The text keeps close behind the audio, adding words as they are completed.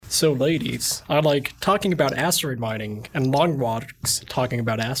So, ladies, I like talking about asteroid mining and long walks talking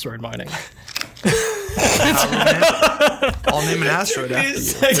about asteroid mining. I'll name an asteroid after you.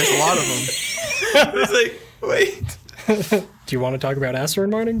 There's a lot of them. I was like, wait. Do you want to talk about asteroid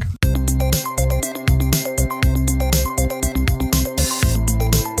mining?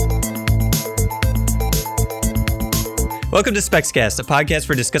 Welcome to SpexCast, a podcast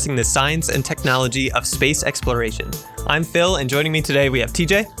for discussing the science and technology of space exploration. I'm Phil, and joining me today we have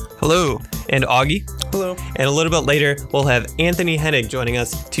TJ. Hello. And Augie. Hello. And a little bit later, we'll have Anthony Hennig joining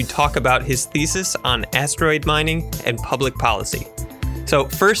us to talk about his thesis on asteroid mining and public policy. So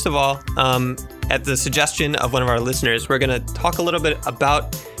first of all, at the suggestion of one of our listeners, we're going to talk a little bit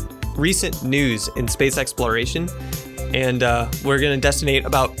about recent news in space exploration, and we're going to destinate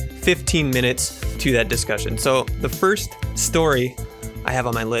about 15 minutes to that discussion. So the first story I have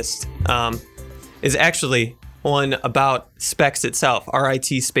on my list is actually one about Spex itself, RIT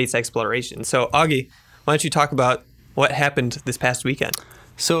space exploration. So Augie, why don't you talk about what happened this past weekend?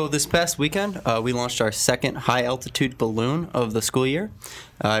 So this past weekend, we launched our second high-altitude balloon of the school year.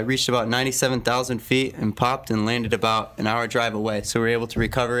 It reached about 97,000 feet and popped and landed about an hour drive away. So we were able to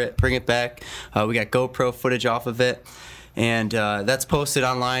recover it, bring it back. We got GoPro footage off of it. And that's posted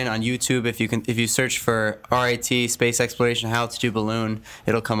online on YouTube. If you search for RIT space exploration high altitude balloon,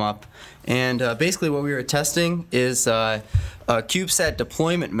 it'll come up. And basically, what we were testing is a CubeSat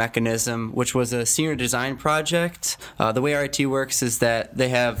deployment mechanism, which was a senior design project. The way RIT works is that they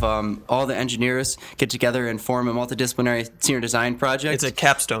have all the engineers get together and form a multidisciplinary senior design project. It's a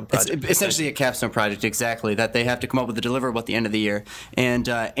capstone project. It's essentially a capstone project, exactly, that they have to come up with a deliverable at the end of the year. And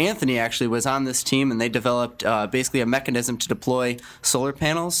Anthony actually was on this team, and they developed basically a mechanism to deploy solar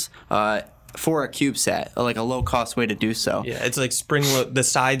panels for a CubeSat, like a low-cost way to do so. Yeah, it's like the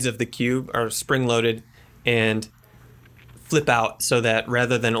sides of the cube are spring-loaded and flip out so that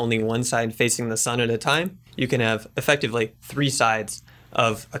rather than only one side facing the sun at a time, you can have effectively three sides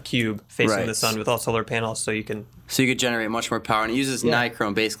of a cube facing the sun with all solar panels, so you could generate much more power. And it uses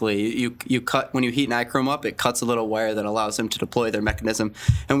nichrome, basically. You cut, when you heat nichrome up, it cuts a little wire that allows them to deploy their mechanism.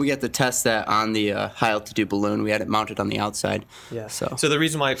 And we get to test that on the high-altitude balloon. We had it mounted on the outside. Yeah. So the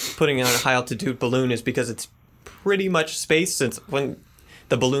reason why putting it on a high-altitude balloon is because it's pretty much space, since when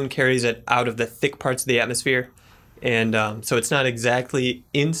the balloon carries it out of the thick parts of the atmosphere. And so it's not exactly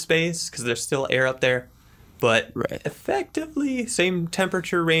in space because there's still air up there. But effectively, same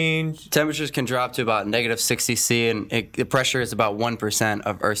temperature range. Temperatures can drop to about negative 60 C, and the pressure is about 1%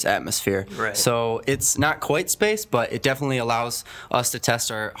 of Earth's atmosphere. Right. So it's not quite space, but it definitely allows us to test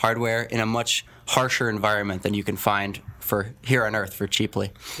our hardware in a much harsher environment than you can find for here on Earth for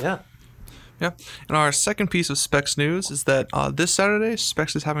cheaply. Yeah. Yeah. And our second piece of Spex news is that this Saturday,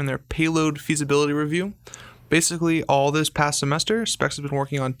 Spex is having their payload feasibility review. Basically, all this past semester, Spex has been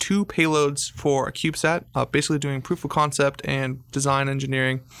working on 2 payloads for a CubeSat, basically doing proof of concept and design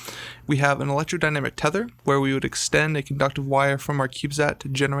engineering. We have an electrodynamic tether, where we would extend a conductive wire from our CubeSat to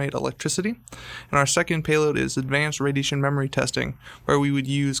generate electricity. And our second payload is advanced radiation memory testing, where we would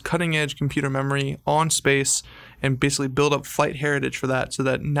use cutting-edge computer memory on space and basically build up flight heritage for that so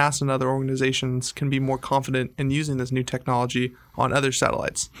that NASA and other organizations can be more confident in using this new technology on other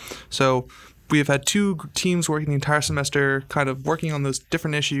satellites. So we have had 2 teams working the entire semester, kind of working on those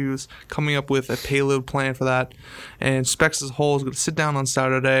different issues, coming up with a payload plan for that. And Spex as a whole is going to sit down on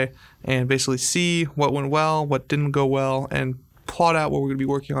Saturday and basically see what went well, what didn't go well, and plot out what we're going to be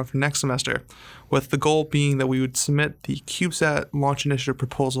working on for next semester, with the goal being that we would submit the CubeSat Launch Initiative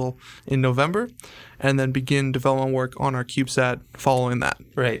proposal in November and then begin development work on our CubeSat following that.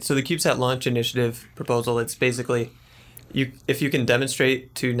 Right. So the CubeSat Launch Initiative proposal, it's basically if you can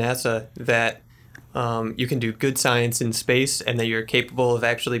demonstrate to NASA that you can do good science in space and that you're capable of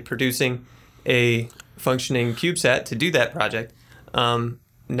actually producing a functioning CubeSat to do that project,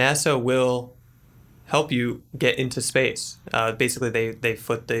 NASA will help you get into space. Basically, they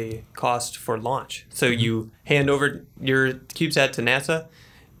foot the cost for launch. So you hand over your CubeSat to NASA,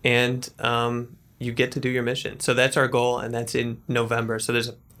 and you get to do your mission. So that's our goal, and that's in November. So there's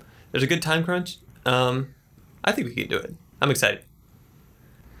a good time crunch. I think we can do it. I'm excited.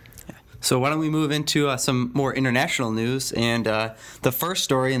 So why don't we move into some more international news? And the first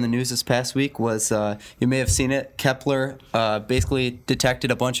story in the news this past week was, you may have seen it, Kepler basically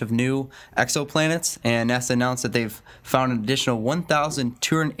detected a bunch of new exoplanets, and NASA announced that they've found an additional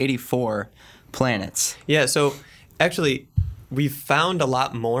 1,284 planets. Yeah, so actually, we've found a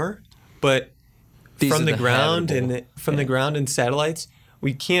lot more, but from the ground and satellites,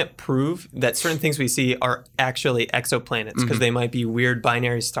 we can't prove that certain things we see are actually exoplanets because they might be weird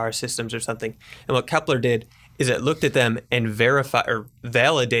binary star systems or something. And what Kepler did is it looked at them and verified or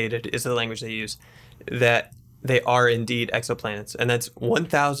validated is the language they use that they are indeed exoplanets, and that's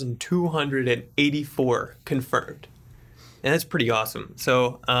 1,284 confirmed, and that's pretty awesome.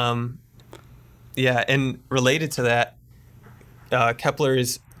 So, yeah, and related to that,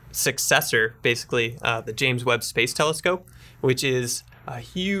 Kepler's successor, basically the James Webb Space Telescope, which is a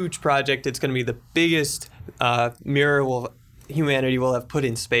huge project. It's going to be the biggest mirror humanity will have put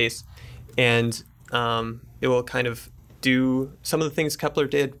in space, and it will kind of do some of the things Kepler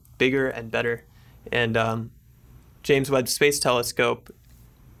did bigger and better. And James Webb Space Telescope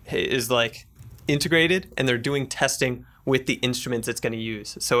is like integrated, and they're doing testing with the instruments it's going to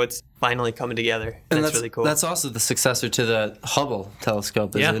use. So it's finally coming together. And that's really cool. That's also the successor to the Hubble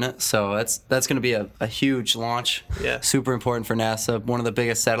telescope, isn't it? So that's going to be a huge launch. Yeah. Super important for NASA. One of the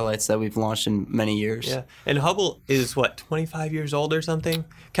biggest satellites that we've launched in many years. Yeah. And Hubble is, 25 years old or something?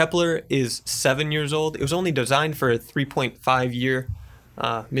 Kepler is 7 years old. It was only designed for a 3.5-year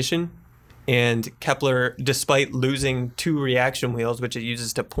mission. And Kepler, despite losing 2 reaction wheels, which it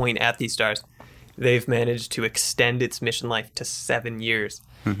uses to point at these stars, they've managed to extend its mission life to 7 years.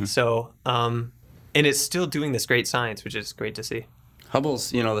 Mm-hmm. So, and it's still doing this great science, which is great to see.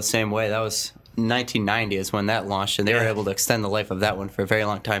 Hubble's, the same way. That was 1990 is when that launched, and they were able to extend the life of that one for a very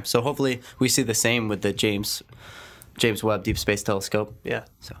long time. So hopefully we see the same with the James Webb Deep Space Telescope. Yeah.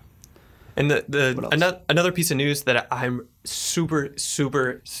 So. And another piece of news that I'm super,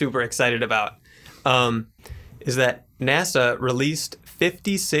 super, super excited about is that NASA released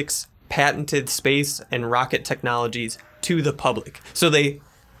 56 patented space and rocket technologies to the public. So they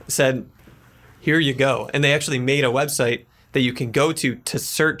said, here you go. And they actually made a website that you can go to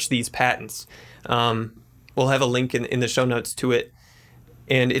search these patents. We'll have a link in the show notes to it.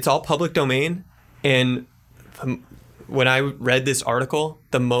 And it's all public domain. And when I read this article,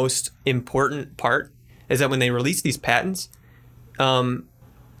 the most important part is that when they release these patents,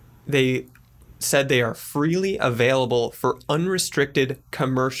 they said they are freely available for unrestricted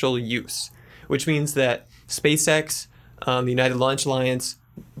commercial use, which means that SpaceX, the United Launch Alliance,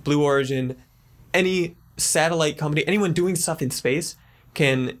 Blue Origin, any satellite company, anyone doing stuff in space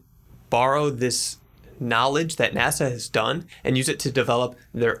can borrow this knowledge that NASA has done and use it to develop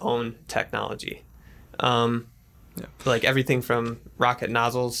their own technology. Like everything from rocket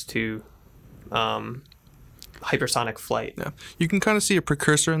nozzles to hypersonic flight. Yeah. You can kind of see a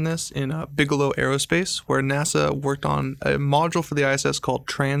precursor in this in Bigelow Aerospace, where NASA worked on a module for the ISS called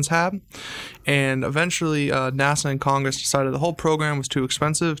TransHab, and eventually NASA and Congress decided the whole program was too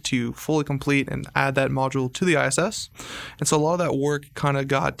expensive to fully complete and add that module to the ISS, and so a lot of that work kind of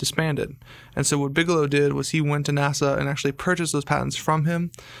got disbanded. And so what Bigelow did was he went to NASA and actually purchased those patents from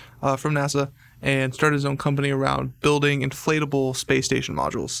NASA, and started his own company around building inflatable space station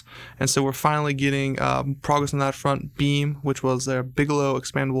modules. And so we're finally getting progress on that front. Beam, which was their Bigelow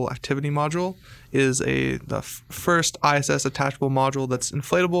Expandable Activity Module, is the first ISS attachable module that's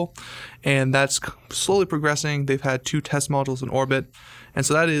inflatable, and that's slowly progressing. They've had 2 test modules in orbit. And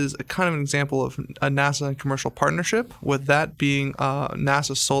so that is a kind of an example of a NASA and commercial partnership, with that being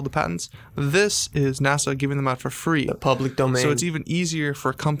NASA sold the patents. This is NASA giving them out for free. The public domain. So it's even easier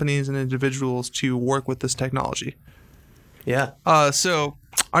for companies and individuals to work with this technology. Yeah. So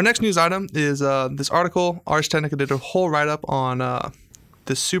our next news item is this article. Ars Technica did a whole write-up on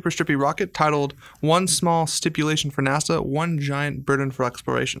this super strippy rocket titled "One Small Stipulation for NASA, One Giant Burden for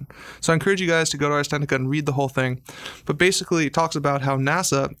Exploration." So I encourage you guys to go to Ars Technica and read the whole thing. But basically it talks about how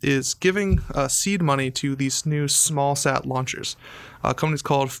NASA is giving seed money to these new small sat launchers. Companies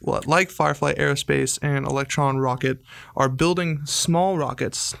called like Firefly Aerospace and Electron Rocket are building small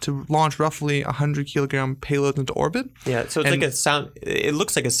rockets to launch roughly 100-kilogram payloads into orbit. Yeah, so it's it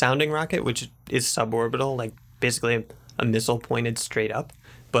looks like a sounding rocket, which is suborbital, like basically a missile pointed straight up.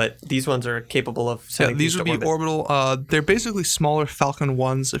 But these ones are capable of sending these would be orbit. orbital. They're basically smaller Falcon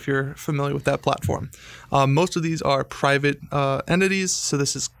 1s, if you're familiar with that platform. Most of these are private entities, so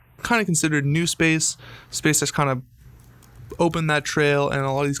this is kind of considered new space. Space has kind of opened that trail, and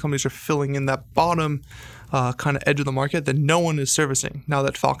a lot of these companies are filling in that bottom kind of edge of the market that no one is servicing now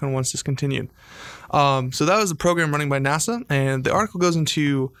that Falcon 1's discontinued. So that was a program running by NASA, and the article goes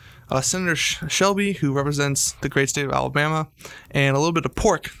into Senator Shelby, who represents the great state of Alabama, and a little bit of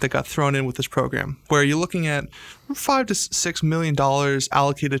pork that got thrown in with this program, where you're looking at $5 to $6 million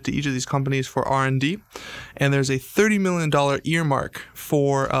allocated to each of these companies for R&D, and there's a $30 million earmark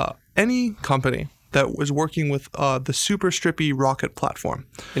for any company that was working with the Super Strippy rocket platform.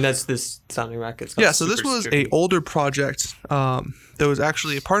 And that's this sounding rocket. Yeah, so this was an older project that was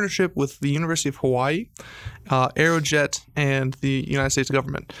actually a partnership with the University of Hawaii, Aerojet, and the United States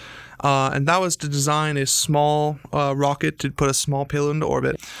government. and that was to design a small rocket to put a small payload into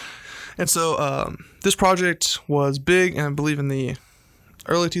orbit. And so this project was big, and I believe in the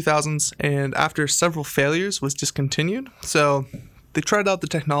early 2000s, and after several failures was discontinued. So they tried out the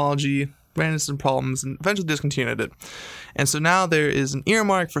technology, ran into some problems, and eventually discontinued it. And so now there is an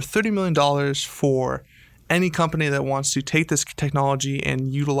earmark for $30 million for any company that wants to take this technology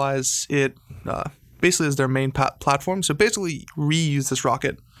and utilize it basically as their main platform. So basically reuse this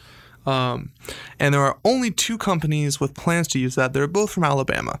rocket. And there are only 2 companies with plans to use that. They're both from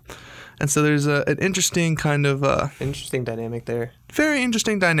Alabama. And so there's an interesting kind of... interesting dynamic there. Very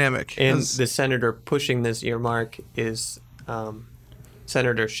interesting dynamic. And the senator pushing this earmark is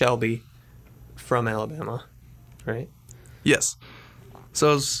Senator Shelby from Alabama, right? Yes.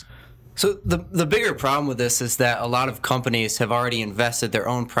 So the bigger problem with this is that a lot of companies have already invested their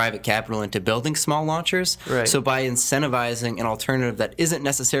own private capital into building small launchers. Right. So by incentivizing an alternative that isn't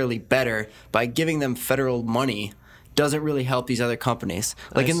necessarily better, by giving them federal money, doesn't really help these other companies.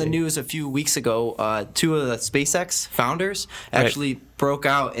 Like in the news a few weeks ago, 2 of the SpaceX founders actually broke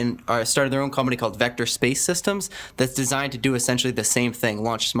out and started their own company called Vector Space Systems that's designed to do essentially the same thing,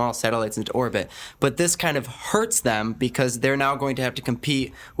 launch small satellites into orbit. But this kind of hurts them because they're now going to have to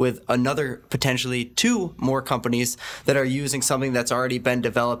compete with another, potentially 2 more companies that are using something that's already been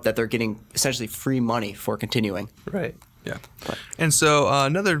developed that they're getting essentially free money for continuing. Right. Yeah. And so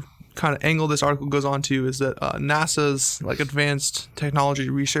another kind of angle this article goes on to is that NASA's advanced technology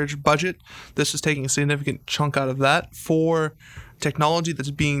research budget, this is taking a significant chunk out of that for technology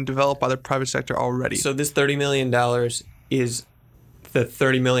that's being developed by the private sector already. So this $30 million is the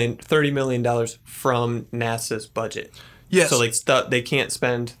 $30 million from NASA's budget. Yes. So they can't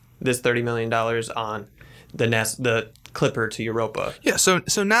spend this $30 million on the Clipper to Europa. Yeah, so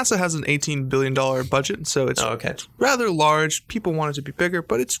NASA has an $18 billion budget, so it's rather large. People want it to be bigger,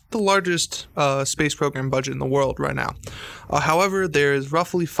 but it's the largest space program budget in the world right now. However, there is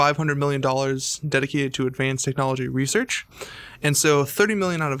roughly $500 million dedicated to advanced technology research, and so $30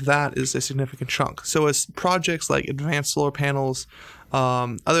 million out of that is a significant chunk. So as projects like advanced solar panels,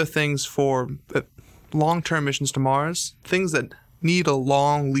 other things for long-term missions to Mars, things that need a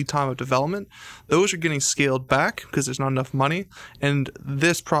long lead time of development, those are getting scaled back because there's not enough money. And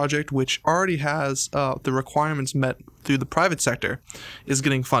this project, which already has the requirements met through the private sector, is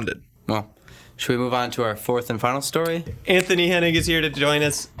getting funded. Well, should we move on to our 4th and final story? Right. Hennig is here to join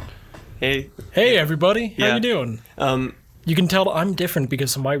us. Hey. Hey, everybody. How you doing? Um, You can tell I'm different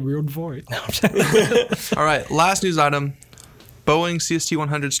because of my weird voice. No. All right, last news item. Boeing CST-100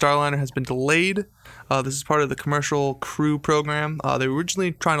 Starliner has been delayed. This is part of the Commercial Crew Program. They were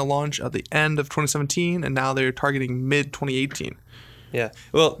originally trying to launch at the end of 2017, and now they're targeting mid-2018. Yeah.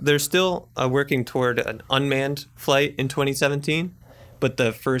 Well, they're still working toward an unmanned flight in 2017, but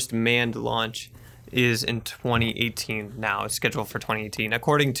the first manned launch is in 2018 now. It's scheduled for 2018.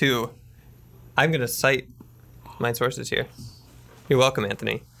 According to, I'm going to cite my sources here. You're welcome,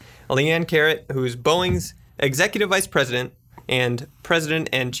 Anthony. Leanne Carrot, who's Boeing's Executive Vice President and President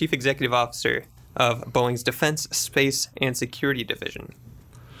and Chief Executive Officer of Boeing's Defense, Space, and Security Division.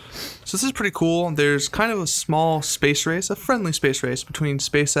 So this is pretty cool. There's kind of a small space race, a friendly space race between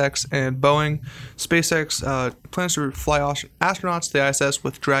SpaceX and Boeing. SpaceX plans to fly astronauts to the ISS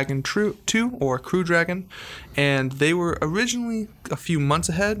with Dragon 2 or Crew Dragon, and they were originally a few months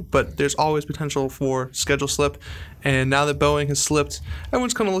ahead, but there's always potential for schedule slip. And now that Boeing has slipped,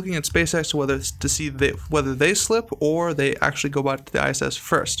 everyone's kind of looking at SpaceX to see whether they slip or they actually go back to the ISS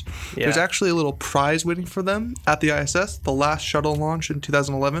first. Yeah. There's actually a little prize waiting for them at the ISS. The last shuttle launch in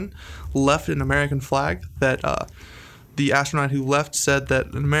 2011 left an American flag that the astronaut who left said that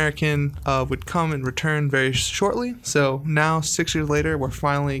an American would come and return very shortly. So now, 6 years later, we're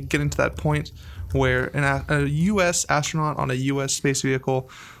finally getting to that point where a U.S. astronaut on a U.S. space vehicle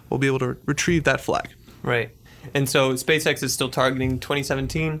will be able to retrieve that flag. Right. And so SpaceX is still targeting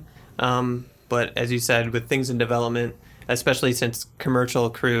 2017, but as you said, with things in development, especially since Commercial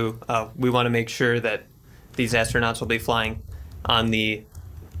Crew, we want to make sure that these astronauts will be flying on the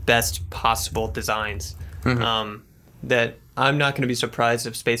best possible designs. Mm-hmm. That I'm not going to be surprised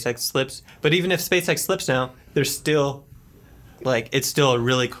if SpaceX slips, but even if SpaceX slips now, there's still, it's still a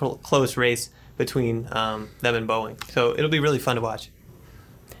really close race between them and Boeing. So it'll be really fun to watch.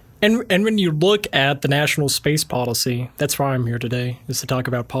 And when you look at the national space policy, that's why I'm here today, is to talk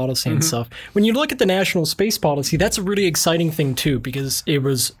about policy and stuff. When you look at the national space policy, that's a really exciting thing too, because it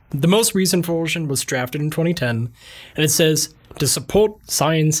was the most recent version was drafted in 2010, and it says to support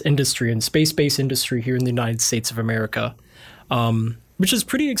science industry and space-based industry here in the United States of America, which is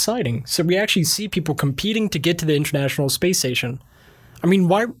pretty exciting. So we actually see people competing to get to the International Space Station. I mean,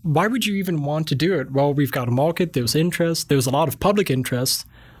 why would you even want to do it? Well, we've got a market. There's interest. There's a lot of public interest,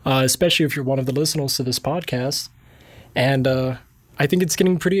 especially if you're one of the listeners to this podcast. And I think it's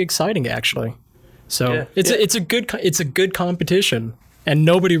getting pretty exciting, actually. So it's a good competition, and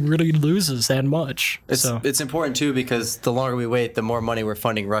nobody really loses that much. It's important too, because the longer we wait, the more money we're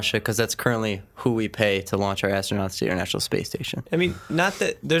funding Russia, because that's currently who we pay to launch our astronauts to the International Space Station. I mean, not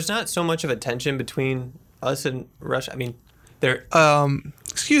that there's not so much of a tension between us and Russia. I mean, there.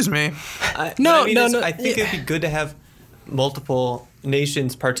 Excuse me. No. I think it'd be good to have multiple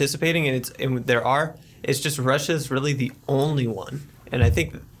nations participating, and there are. It's just Russia's really the only one, and I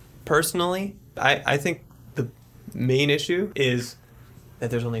think personally, I think the main issue is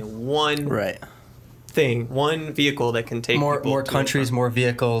that there's only one one vehicle that can take more countries, more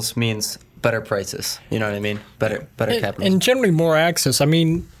vehicles means better prices. You know what I mean? Better capital. And generally more access. I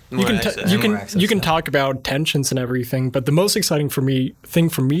mean, you can talk about tensions and everything, but the most exciting thing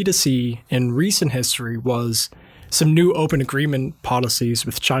for me to see in recent history was some new open agreement policies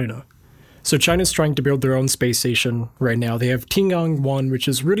with China. So China's trying to build their own space station right now. They have Tiangong-1, which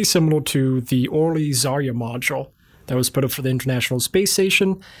is really similar to the Orly Zarya module that was put up for the International Space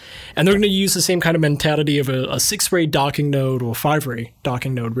Station. And they're going to use the same kind of mentality of a 6-ray docking node, or 5-ray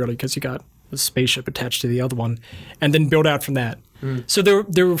docking node, really, because you got a spaceship attached to the other one, and then build out from that. So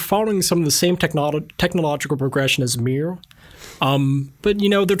they're following some of the same technological progression as Mir. But,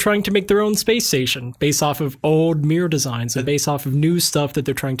 they're trying to make their own space station based off of old Mir designs and based off of new stuff that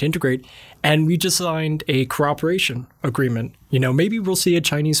they're trying to integrate. And we just signed a cooperation agreement. Maybe we'll see a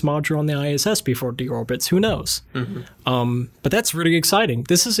Chinese module on the ISS before it deorbits. Who knows? Mm-hmm. But that's really exciting.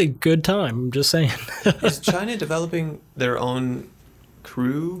 This is a good time, I'm just saying. Is China developing their own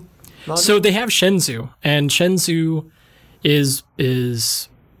crew module? So they have Shenzhou, and Shenzhou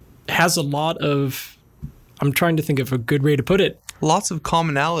has a lot of... I'm trying to think of a good way to put it. Lots of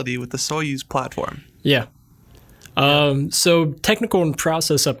commonality with the Soyuz platform. Yeah. So technical and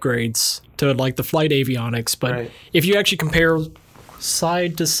process upgrades to like the flight avionics, but if you actually compare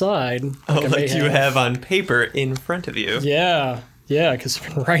side to side, like you have on paper in front of you. Yeah, because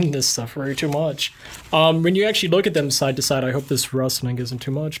I've been writing this stuff way too much. When you actually look at them side to side, I hope this rustling isn't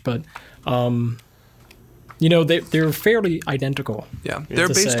too much, but they're fairly identical. Yeah, they're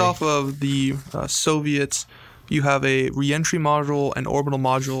based off of the Soviets. You have a reentry module, an orbital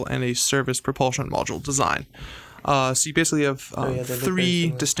module, and a service propulsion module design. So you basically have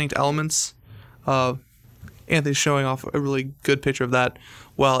 3 distinct elements. Anthony's showing off a really good picture of that.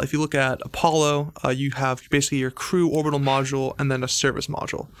 Well, if you look at Apollo, you have basically your crew orbital module and then a service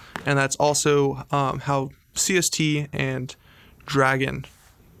module. And that's also how CST and Dragon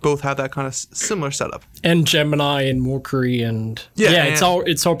both have that kind of similar setup. And Gemini and Mercury and it's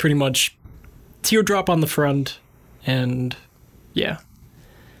all pretty much teardrop on the front, and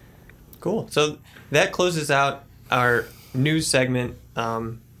cool. So that closes out our news segment.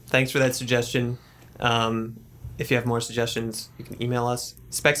 Thanks for that suggestion. If you have more suggestions, you can email us,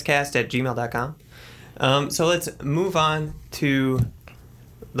 specscast@gmail.com. So let's move on to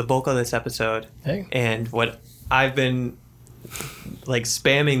the bulk of this episode and what I've been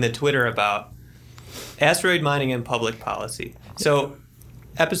spamming the Twitter about: asteroid mining and public policy. So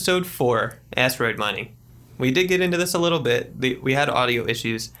episode 4, asteroid mining. We did get into this a little bit. We had audio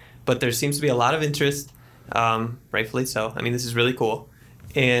issues, but there seems to be a lot of interest, rightfully so. I mean, this is really cool.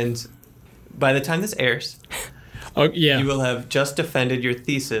 And by the time this airs, you will have just defended your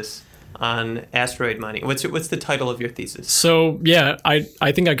thesis on asteroid mining. What's the title of your thesis? So,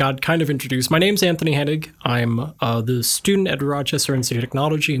 I think I got kind of introduced. My name's Anthony Hennig. I'm the student at Rochester Institute of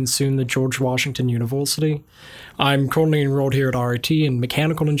Technology and soon the George Washington University. I'm currently enrolled here at RIT in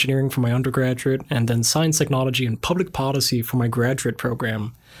mechanical engineering for my undergraduate and then science technology and public policy for my graduate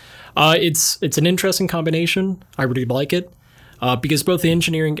program. It's an interesting combination. I really like it. Because both the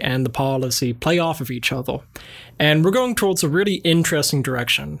engineering and the policy play off of each other. And we're going towards a really interesting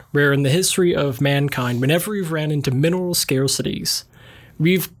direction, where in the history of mankind, whenever we've ran into mineral scarcities,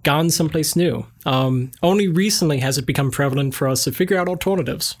 we've gone someplace new. Only recently has it become prevalent for us to figure out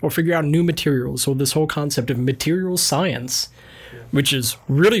alternatives, or figure out new materials, or this whole concept of material science, which is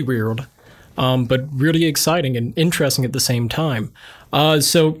really weird, but really exciting and interesting at the same time.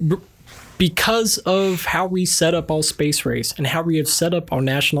 Because of how we set up our space race and how we have set up our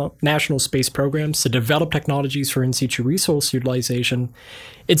national space programs to develop technologies for in situ resource utilization,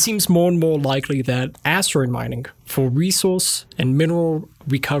 it seems more and more likely that asteroid mining for resource and mineral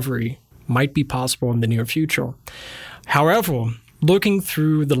recovery might be possible in the near future. However, looking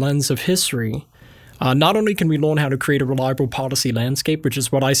through the lens of history, not only can we learn how to create a reliable policy landscape, which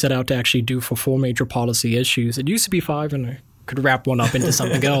is what I set out to actually do for 4 major policy issues. It used to be 5, and I could wrap one up into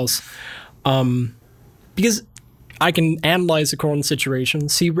something else. Because I can analyze the current situation,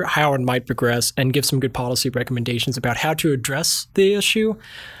 see how it might progress, and give some good policy recommendations about how to address the issue.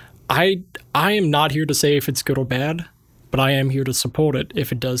 I am not here to say if it's good or bad, but I am here to support it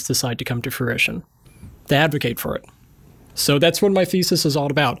if it does decide to come to fruition, to advocate for it. So that's what my thesis is all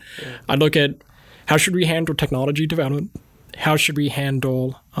about. Yeah. I look at how should we handle technology development, how should we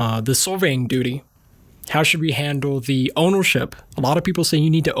handle the surveying duty, how should we handle the ownership. A lot of people say you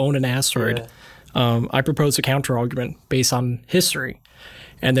need to own an asteroid. Yeah. I propose a counter-argument based on history.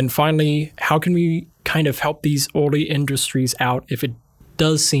 And then finally, how can we kind of help these early industries out if it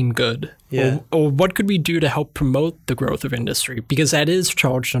does seem good? Yeah. Or what could we do to help promote the growth of industry? Because that is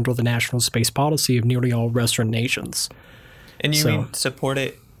charged under the national space policy of nearly all Western nations. And you mean support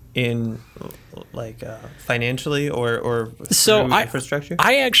it in financially or through infrastructure?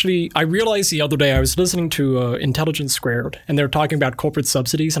 I realized the other day I was listening to Intelligence Squared, and they were talking about corporate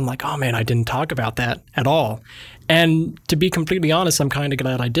subsidies. I'm like, oh man, I didn't talk about that at all. And to be completely honest, I'm kind of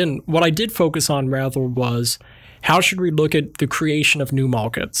glad I didn't. What I did focus on rather was how should we look at the creation of new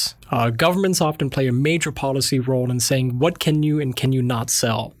markets? Governments often play a major policy role in saying what can you and can you not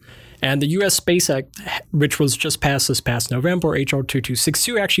sell. And the U.S. Space Act, which was just passed this past November, H.R.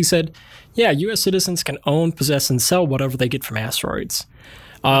 2262, actually said, yeah, U.S. citizens can own, possess, and sell whatever they get from asteroids.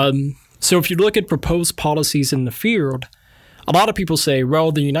 So if you look at proposed policies in the field, a lot of people say,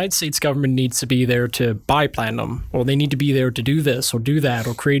 well, the United States government needs to be there to buy platinum, or they need to be there to do this or do that,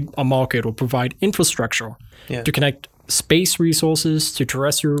 or create a market or provide infrastructure to connect space resources to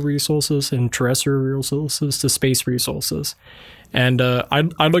terrestrial resources and terrestrial resources to space resources. And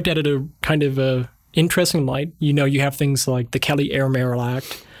I looked at it a kind of a interesting light. You know, you have things like the Kelly Airmail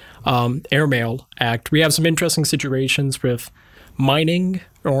Act. We have some interesting situations with mining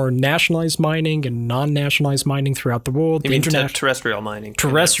or nationalized mining and non-nationalized mining throughout the world. You mean terrestrial mining?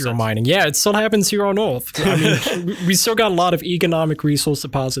 Terrestrial mining. Yeah, it still happens here on Earth. I mean, we still got a lot of economic resource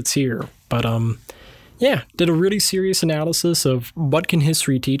deposits here. But yeah, did a really serious analysis of what can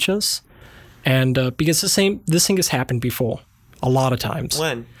history teach us. And because this thing has happened before. A lot of times.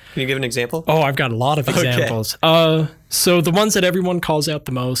 When? Can you give an example? Oh, I've got a lot of examples. So the ones that everyone calls out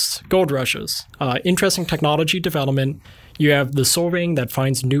the most, gold rushes. Interesting technology development. You have the surveying that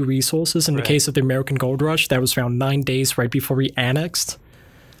finds new resources. In the case of the American Gold Rush, that was found 9 days right before we annexed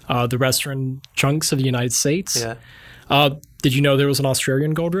the western chunks of the United States. Yeah. Did you know there was an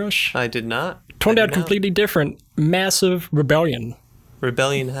Australian gold rush? I did not. Turned out completely different. Massive rebellion.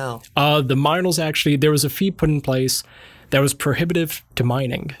 Rebellion how? The miners actually, there was a fee put in place that was prohibitive to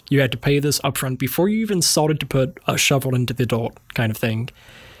mining. You had to pay this upfront before you even started to put a shovel into the dirt, kind of thing.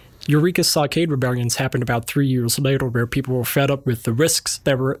 Eureka Stockade rebellions happened about 3 years later, where people were fed up with the risks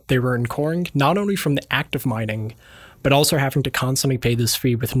that they were incurring, not only from the act of mining, but also having to constantly pay this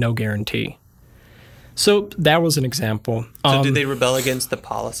fee with no guarantee. So that was an example. So did they rebel against the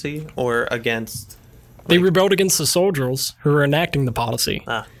policy or against... They rebelled against the soldiers who were enacting the policy.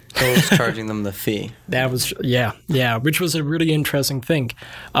 Those charging them the fee. That was, yeah, which was a really interesting thing.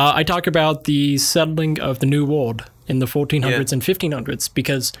 I talk about the settling of the New World in the 1400s and 1500s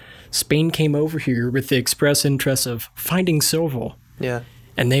because Spain came over here with the express interest of finding silver. Yeah.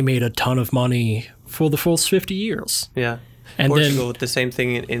 And they made a ton of money for the first 50 years. Yeah. And Portugal with the same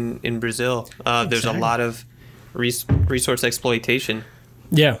thing in Brazil. There's a lot of resource exploitation.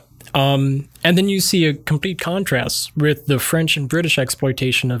 Yeah. And then you see a complete contrast with the French and British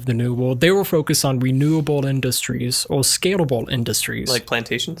exploitation of the New World. They were focused on renewable industries or scalable industries. Like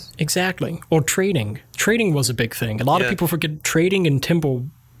plantations? Exactly. Or trading. Trading was a big thing. A lot of people forget trading and timber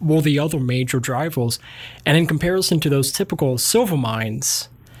were the other major drivers. And in comparison to those typical silver mines,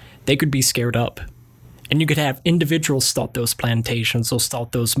 they could be scared up. And you could have individuals start those plantations or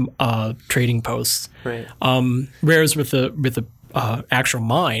start those trading posts. Right. Whereas with the actual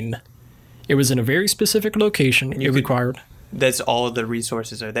mine, it was in a very specific location. It required. That's all of the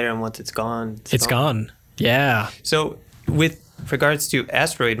resources are there, and once it's gone, it's gone. Yeah. So, with regards to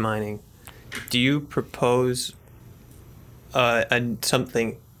asteroid mining, do you propose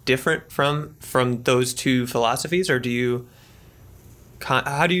something different from those two philosophies, or do you?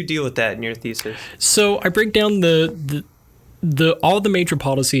 How do you deal with that in your thesis? So I break down all the major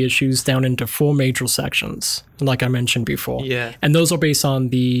policy issues down into 4 major sections, like I mentioned before. Yeah. And those are based on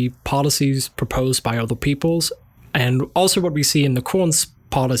the policies proposed by other peoples and also what we see in the current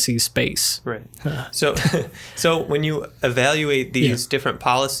policy space. Right. So when you evaluate these different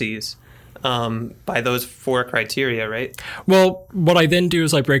policies, by those 4 criteria, right? Well, what I then do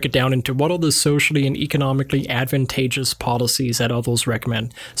is I break it down into what are the socially and economically advantageous policies that others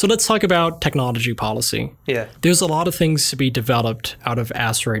recommend. So let's talk about technology policy. Yeah, There's a lot of things to be developed out of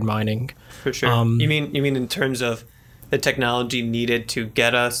asteroid mining. for sure. You mean in terms of the technology needed to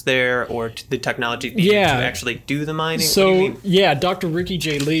get us there, or the technology needed Yeah. to actually do the mining? What do you So, mean? yeah, Dr. Ricky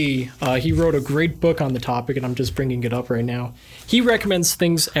J. Lee, he wrote a great book on the topic, and I'm just bringing it up right now. He recommends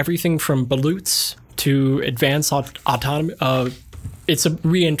things, everything from ballots to advanced autonomy. It's a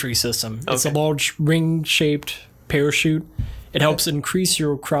re-entry system. It's a Okay. large ring-shaped parachute. It helps increase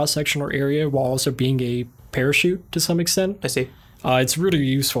your cross-sectional area while also being a parachute to some extent. I see. It's really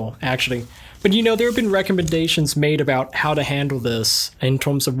useful, actually. But there have been recommendations made about how to handle this in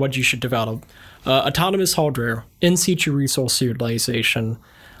terms of what you should develop. Autonomous hardware, in situ resource utilization,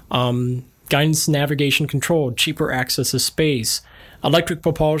 guidance, navigation, control, cheaper access to space, electric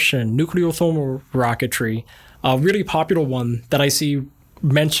propulsion, nuclear thermal rocketry. A really popular one that I see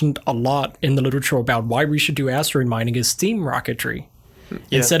mentioned a lot in the literature about why we should do asteroid mining is steam rocketry.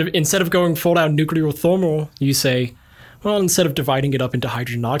 Yeah. Instead of going full out nuclear thermal, you say, well, instead of dividing it up into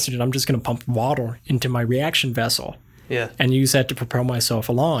hydrogen and oxygen, I'm just going to pump water into my reaction vessel Yeah. and use that to propel myself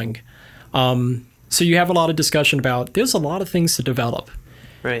along. So you have a lot of discussion about there's a lot of things to develop.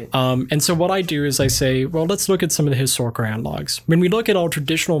 Right. And so what I do is I say, well, let's look at some of the historical analogs. When we look at all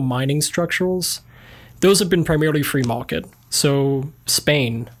traditional mining structures, those have been primarily free market. So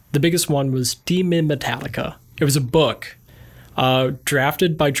Spain, the biggest one was De Min Metallica. It was a book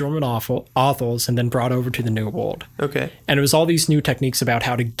drafted by German authors and then brought over to the New World. Okay. And it was all these new techniques about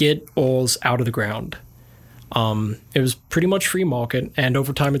how to get ores out of the ground. It was pretty much free market, and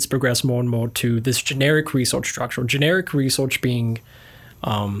over time it's progressed more and more to this generic research structure. Generic research being,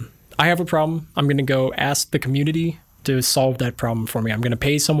 I have a problem, I'm going to go ask the community to solve that problem for me. I'm going to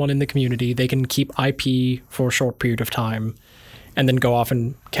pay someone in the community, they can keep IP for a short period of time, and then go off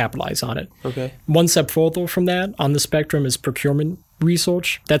and capitalize on it. Okay. One step further from that on the spectrum is procurement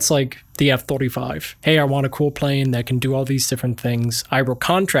research. That's like the F-35. Hey, I want a cool plane that can do all these different things. I will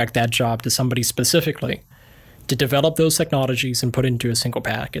contract that job to somebody specifically to develop those technologies and put into a single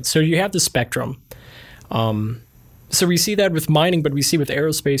package. So you have the spectrum. So we see that with mining, but we see with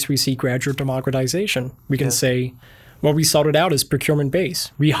aerospace, we see gradual democratization. We can say, well, we started out as procurement base.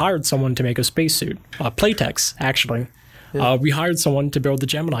 We hired someone to make a spacesuit. Playtex, actually. We hired someone to build the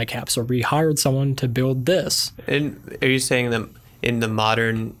Gemini capsule. We hired someone to build this. And are you saying that in the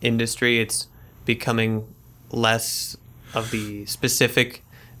modern industry, it's becoming less of the specific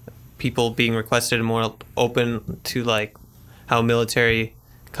people being requested and more open to like how military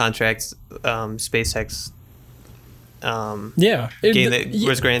contracts, SpaceX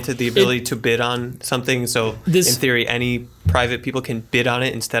was granted the ability to bid on something. So in theory, any private people can bid on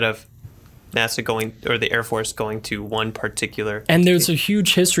it instead of NASA going or the Air Force going to one particular. And there's a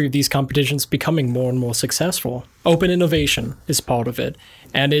huge history of these competitions becoming more and more successful. Open innovation is part of it.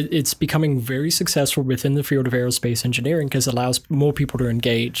 And it's becoming very successful within the field of aerospace engineering because it allows more people to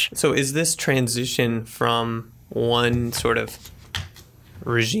engage. So is this transition from one sort of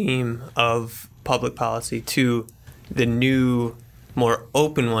regime of public policy to the new, more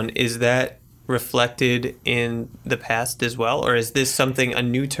open one, is that reflected in the past as well? Or is this something, a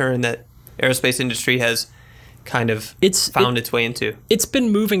new turn that aerospace industry has kind of found its way into? It's been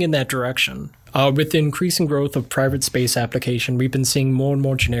moving in that direction. With the increasing growth of private space application, we've been seeing more and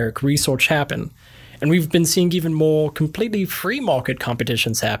more generic research happen. And we've been seeing even more completely free market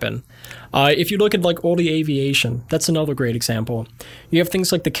competitions happen. If you look at like early aviation, that's another great example. You have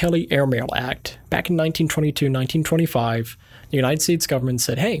things like the Kelly Airmail Act. Back in 1922, 1925, the United States government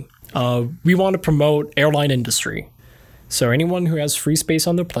said, hey, we want to promote airline industry. So anyone who has free space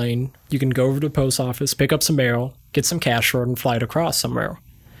on their plane, you can go over to the post office, pick up some mail, get some cash for it, and fly it across somewhere.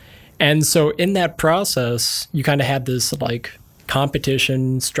 And so in that process, you kind of had this like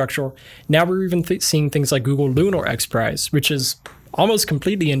competition structure. Now we're even seeing things like Google Lunar X Prize, which is almost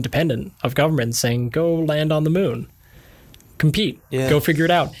completely independent of government, saying go land on the moon, compete, go figure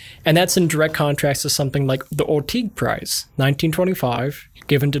it out. And that's in direct contrast to something like the Orteig Prize, 1925,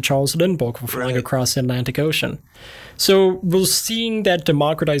 given to Charles Lindbergh for flying across the Atlantic Ocean. So we're seeing that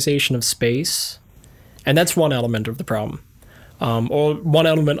democratization of space, and that's one element of the problem, or one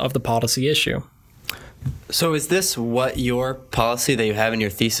element of the policy issue. So is this what your policy that you have in your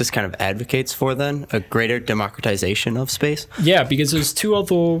thesis kind of advocates for then? A greater democratization of space? Yeah, because there's two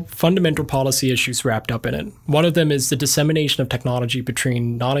other fundamental policy issues wrapped up in it. One of them is the dissemination of technology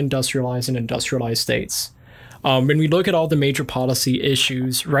between non-industrialized and industrialized states. When we look at all the major policy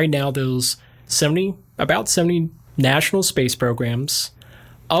issues, right now there's about 70 national space programs.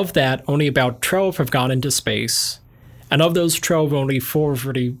 of that, only about 12 have gone into space. And of those 12, only 4 have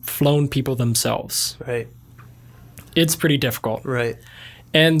already flown people themselves. Right. It's pretty difficult. Right.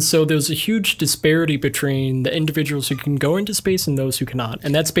 And so there's a huge disparity between the individuals who can go into space and those who cannot.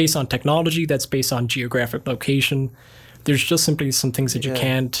 And that's based on technology, that's based on geographic location. There's just simply some things that you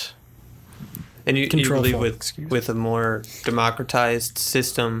can't and you control believe for. with a more democratized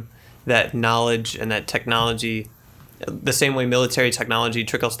system, that knowledge and that technology, the same way military technology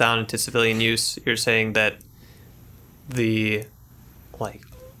trickles down into civilian use, you're saying that the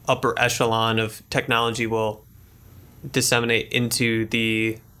upper echelon of technology will disseminate into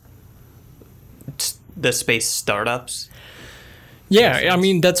the space startups. Yeah, I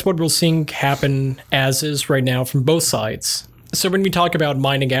mean, that's what we're seeing happen as is right now from both sides. So when we talk about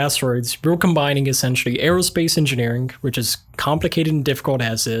mining asteroids, we're combining essentially aerospace engineering, which is complicated and difficult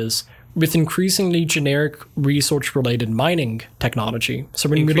as is, with increasingly generic research-related mining technology. So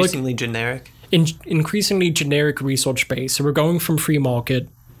when Increasingly generic? Increasingly generic research base. So we're going from free market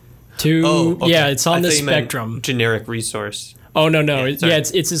to, yeah, it's on the spectrum. Generic resource. Oh, no.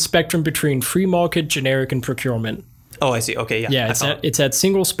 It's a spectrum between free market, generic, and procurement. Oh, I see. Okay, yeah. Yeah, it's that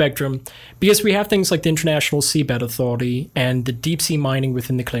single spectrum because we have things like the International Seabed Authority and the deep sea mining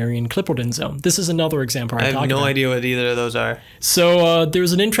within the Clarion-Clipperton Zone. This is another example I have no idea what either of those are. So there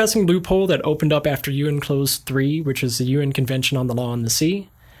was an interesting loophole that opened up after UNCLOS 3, which is the UN Convention on the Law on the Sea.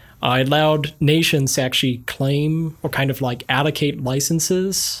 It allowed nations to actually claim or kind of like allocate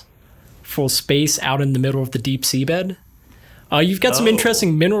licenses for space out in the middle of the deep seabed. You've got some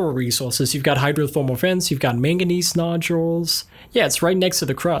interesting mineral resources. You've got hydrothermal vents. You've got manganese nodules. Yeah, it's right next to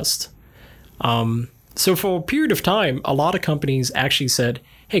the crust. So for a period of time, a lot of companies actually said,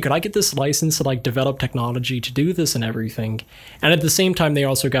 hey, could I get this license to develop technology to do this and everything? And at the same time, they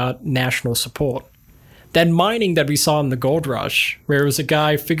also got national support. That mining that we saw in the gold rush, where it was a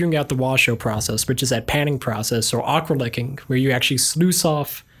guy figuring out the Washoe process, which is that panning process, or aqualicking, where you actually sluice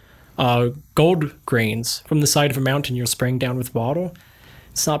off gold grains from the side of a mountain you're spraying down with water,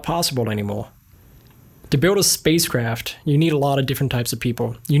 it's not possible anymore. To build a spacecraft, you need a lot of different types of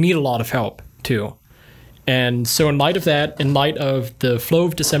people. You need a lot of help, too. And so in light of that, in light of the flow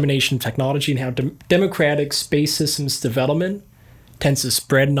of dissemination of technology and how democratic space systems development tends to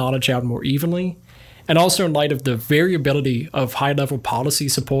spread knowledge out more evenly, and also in light of the variability of high-level policy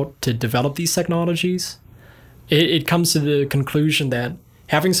support to develop these technologies, it comes to the conclusion that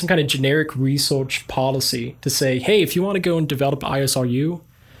having some kind of generic research policy to say, hey, if you want to go and develop ISRU,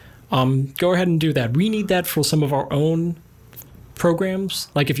 go ahead and do that. We need that for some of our own programs.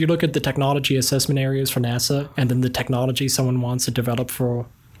 Like if you look at the technology assessment areas for NASA and then the technology someone wants to develop for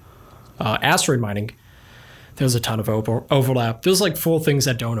asteroid mining, there's a ton of overlap. There's 4 things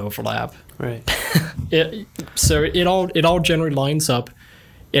that don't overlap. Right. So it all generally lines up.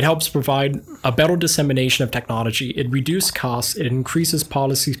 It helps provide a better dissemination of technology. It reduces costs. It increases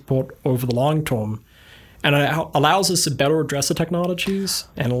policy support over the long term. And it allows us to better address the technologies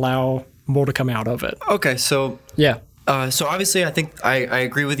and allow more to come out of it. Okay, so yeah. So obviously, I think I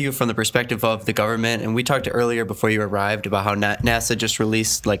agree with you from the perspective of the government. And we talked earlier before you arrived about how NASA just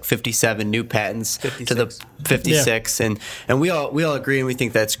released 57 new patents 56. to the 56, and we all agree and we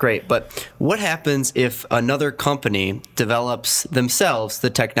think that's great. But what happens if another company develops themselves the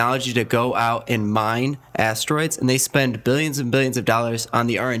technology to go out and mine asteroids, and they spend billions and billions of dollars on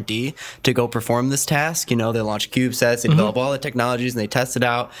the R&D to go perform this task? They launch CubeSats, they develop all the technologies, and they test it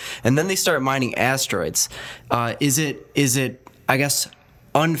out, and then they start mining asteroids. Is it, I guess,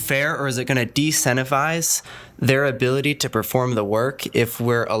 unfair, or is it going to disincentivize their ability to perform the work if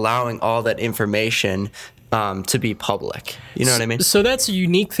we're allowing all that information to be public? You know what I mean? So that's a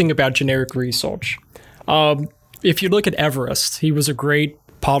unique thing about generic research. If you look at Everest, he was a great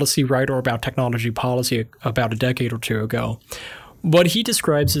policy writer about technology policy about a decade or two ago. What he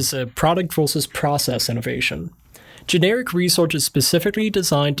describes is a product versus process innovation. Generic research is specifically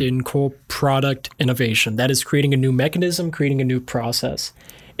designed to incorporate product innovation. That is creating a new mechanism, creating a new process.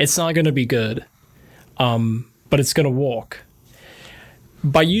 It's not going to be good, but it's going to work.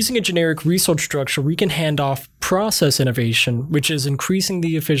 By using a generic research structure, we can hand off process innovation, which is increasing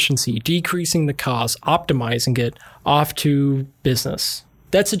the efficiency, decreasing the cost, optimizing it, off to business.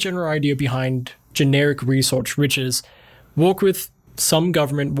 That's the general idea behind generic research, which is work with some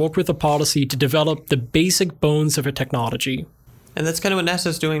government, work with a policy to develop the basic bones of a technology. And that's kind of what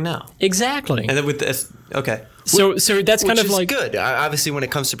NASA's doing now. Exactly. And then with this, okay. So that's kind of like good. Obviously, when it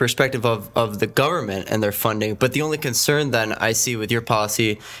comes to perspective of the government and their funding, but the only concern then I see with your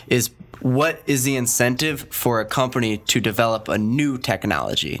policy is what is the incentive for a company to develop a new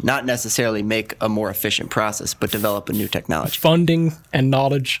technology? Not necessarily make a more efficient process, but develop a new technology. Funding and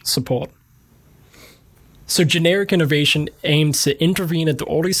knowledge support. So generic innovation aims to intervene at the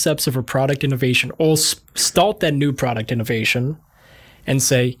early steps of a product innovation or start that new product innovation and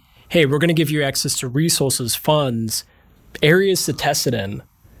say, hey, we're going to give you access to resources, funds, areas to test it in.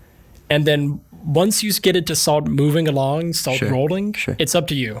 And then once you get it to start moving along, start rolling, it's up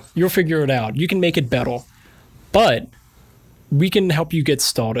to you. You'll figure it out. You can make it better. But we can help you get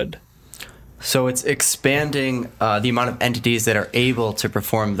started. So it's expanding the amount of entities that are able to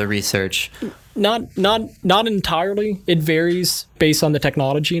perform the research. Not entirely. It varies based on the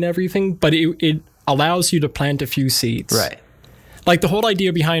technology and everything, but it allows you to plant a few seeds. Right. Like the whole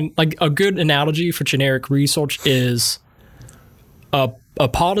idea behind, like a good analogy for generic research is a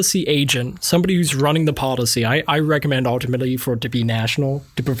policy agent, somebody who's running the policy. I recommend ultimately for it to be national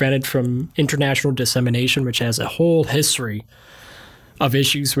to prevent it from international dissemination, which has a whole history of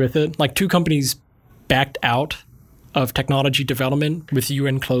issues with it. Like 2 companies backed out of technology development with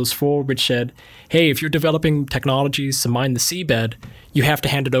UN Clause 4, which said, hey, if you're developing technologies to mine the seabed, you have to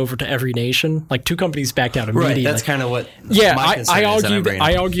hand it over to every nation. Like 2 companies backed out immediately. Right, that's kind of what my concern is.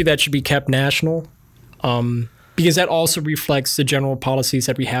 I argue that should be kept national, because that also reflects the general policies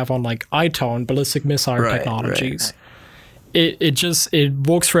that we have on like ITAR and ballistic missile technologies. Right. It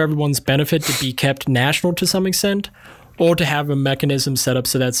works for everyone's benefit to be kept national to some extent, or to have a mechanism set up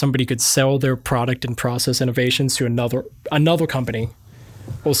so that somebody could sell their product and process innovations to another company.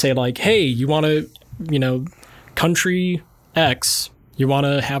 Or say like, hey, you want to, country X, you want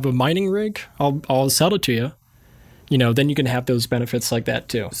to have a mining rig? I'll sell it to you. Then you can have those benefits like that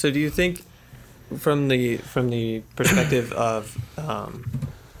too. So do you think, from the perspective of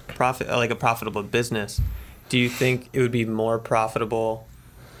profit, like a profitable business, do you think it would be more profitable?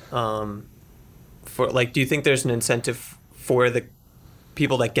 Do you think there's an incentive for the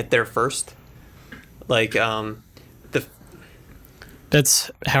people that get there first?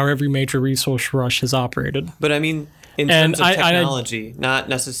 That's how every major resource rush has operated. But I mean, in terms of technology, not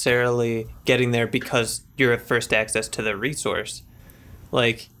necessarily getting there because you're at first access to the resource.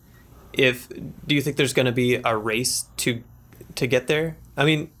 Like, do you think there's going to be a race to get there? I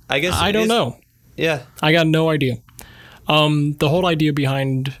mean, I guess I don't know. Yeah, I got no idea. The whole idea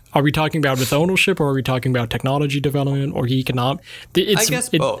behind, are we talking about with ownership, or are we talking about technology development or economic? I guess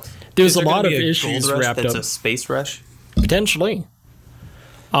both. There's a lot of issues wrapped up. That's a space rush? Potentially.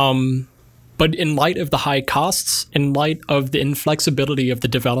 But in light of the high costs, in light of the inflexibility of the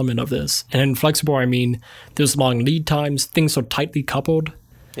development of this, and inflexible, I mean, there's long lead times, things are tightly coupled.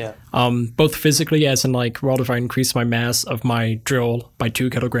 Yeah. Both physically, as in like, well, if I increase my mass of my drill by 2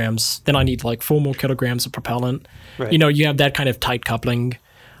 kilograms, then I need like 4 more kilograms of propellant. Right. You have that kind of tight coupling.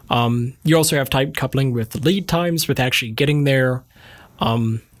 You also have tight coupling with lead times, with actually getting there.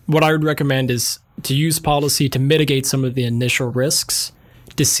 What I would recommend is to use policy to mitigate some of the initial risks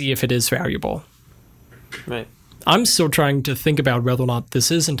to see if it is valuable. Right. I'm still trying to think about whether or not this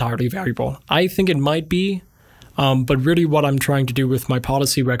is entirely valuable. I think it might be. But really what I'm trying to do with my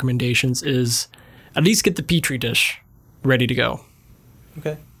policy recommendations is at least get the Petri dish ready to go.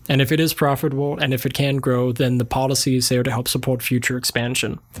 Okay. And if it is profitable and if it can grow, then the policy is there to help support future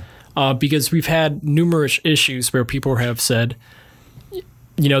expansion. Because we've had numerous issues where people have said,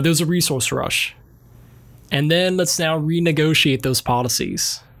 there's a resource rush. And then let's now renegotiate those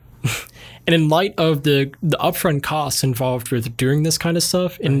policies. And in light of the upfront costs involved with doing this kind of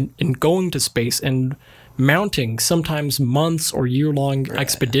stuff, in going to space and mounting sometimes months or year-long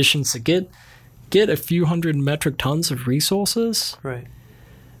expeditions to get a few hundred metric tons of resources,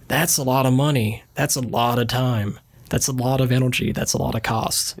 that's a lot of money. That's a lot of time. That's a lot of energy. That's a lot of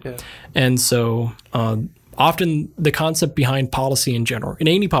cost. Yeah. And so often the concept behind policy in general, in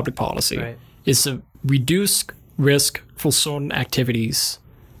any public policy, is to reduce risk for certain activities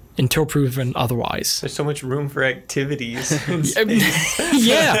until proven otherwise. There's so much room for activities in space.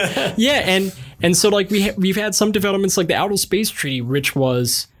 yeah. And so like we've had some developments like the Outer Space Treaty, which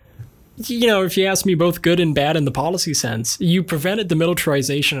was, if you ask me, both good and bad in the policy sense. You prevented the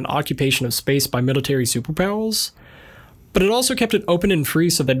militarization and occupation of space by military superpowers, but it also kept it open and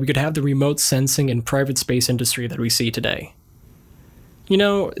free so that we could have the remote sensing and private space industry that we see today.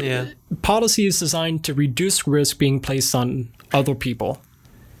 Policy is designed to reduce risk being placed on other people.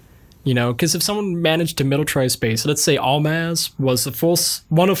 Because if someone managed to militarize space, let's say Almaz was the first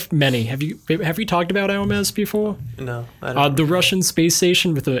one of many. Have you talked about Almaz before? No, I don't. The Russian space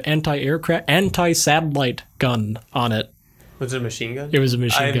station with the anti-satellite gun on it. Was it a machine gun? It was a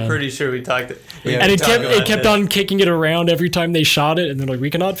machine gun. I'm pretty sure we talked. And it kept on kicking it around every time they shot it, and they're like, "We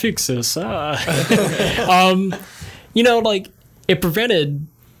cannot fix this." It prevented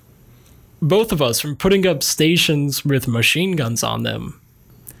both of us from putting up stations with machine guns on them.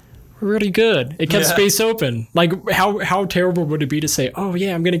 Really good. It kept space open. Like, how terrible would it be to say, "Oh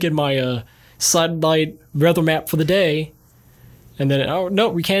yeah, I'm gonna get my satellite weather map for the day," and then, "Oh no,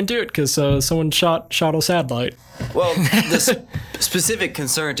 we can't do it because someone shot a satellite." Well, the specific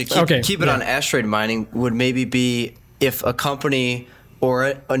concern to keep it on asteroid mining would maybe be if a company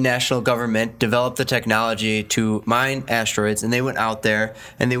or a national government developed the technology to mine asteroids, and they went out there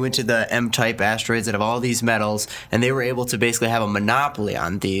and they went to the M-type asteroids that have all these metals, and they were able to basically have a monopoly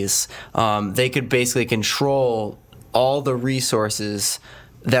on these. They could basically control all the resources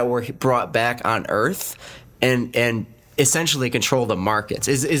that were brought back on Earth and essentially control the markets.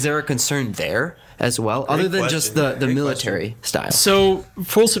 Is there a concern there as well, other than just the military style? So,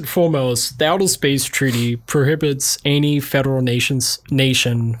 first and foremost, the Outer Space Treaty prohibits any federal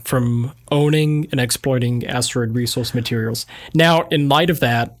nation from owning and exploiting asteroid resource materials. Now, in light of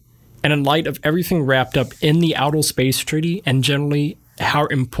that, and in light of everything wrapped up in the Outer Space Treaty, and generally how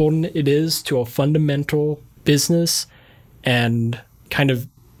important it is to a fundamental business and kind of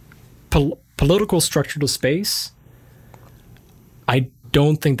political structure to space, I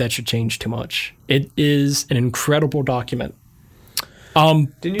don't think that should change too much. It is an incredible document.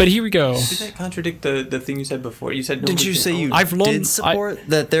 But here we go. Did that contradict the thing you said before? You said did you say you did support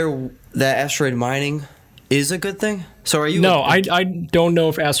that asteroid mining is a good thing? So are you? No, I don't know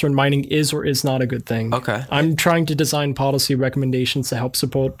if asteroid mining is or is not a good thing. Okay. I'm trying to design policy recommendations to help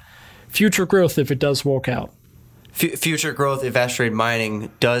support future growth if it does work out. Future growth, if asteroid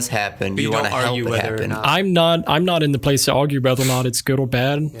mining does happen, you want to help it happen. I'm not in the place to argue whether or not it's good or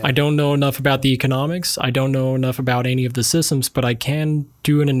bad. Yeah. I don't know enough about the economics. I don't know enough about any of the systems, but I can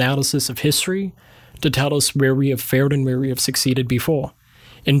do an analysis of history to tell us where we have failed and where we have succeeded before.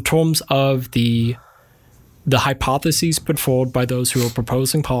 In terms of the hypotheses put forward by those who are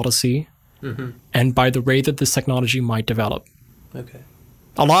proposing policy, and by the way that this technology might develop. Okay.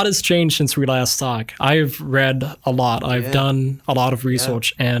 A lot has changed since we last talked. I've read a lot. I've done a lot of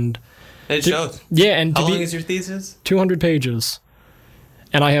research, and it shows. Yeah, and how long is your thesis? 200 pages,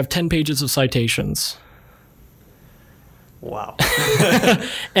 and I have 10 pages of citations. Wow.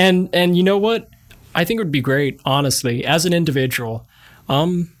 and you know what? I think it would be great, honestly, as an individual.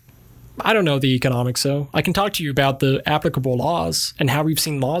 I don't know the economics, so I can talk to you about the applicable laws and how we've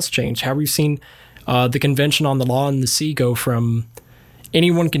seen laws change, how we've seen the Convention on the Law in the Sea go from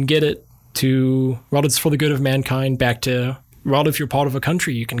anyone can get it to, well, it's for the good of mankind, back to, well, if you're part of a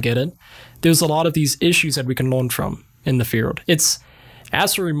country, you can get it. There's a lot of these issues that we can learn from in the field.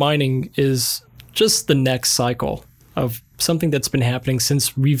 Asteroid mining is just the next cycle of something that's been happening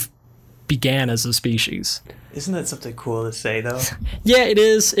since we've began as a species. Isn't that something cool to say, though? Yeah, it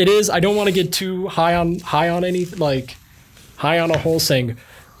is. It is. I don't want to get too high on anything, like high on a hole saying,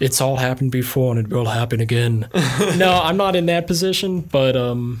 it's all happened before and it will happen again. No, I'm not in that position, but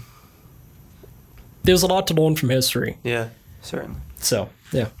there's a lot to learn from history. Yeah, certainly. So,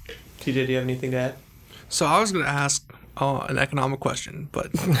 yeah. TJ, do you have anything to add? So I was going to ask an economic question,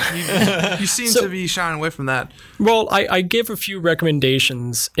 but you seem to be shying away from that. Well, I give a few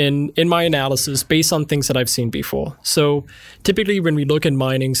recommendations in my analysis based on things that I've seen before. So typically when we look at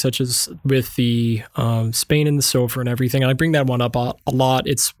mining, such as with the Spain and the silver and everything, and I bring that one up a lot,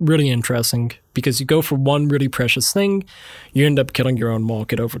 it's really interesting because you go for one really precious thing, you end up killing your own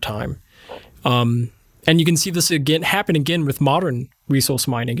market over time. And you can see this happen again with modern resource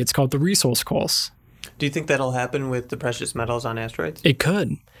mining. It's called the resource course. Do you think that'll happen with the precious metals on asteroids? It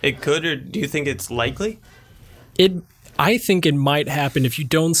could. It could, or do you think it's likely? I think it might happen if you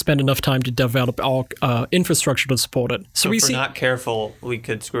don't spend enough time to develop our infrastructure to support it. So if we're not careful, we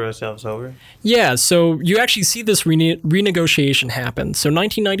could screw ourselves over? Yeah, so you actually see this renegotiation happen. So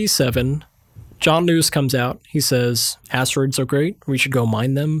 1997, John Lewis comes out. He says, asteroids are great. We should go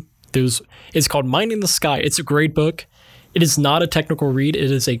mine them. It's called Mining the Sky. It's a great book. It is not a technical read.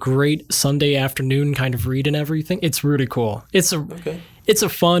 It is a great Sunday afternoon kind of read and everything. It's really cool. It's a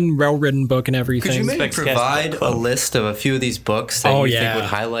fun, well-written book and everything. Could you maybe provide a list of a few of these books that you think would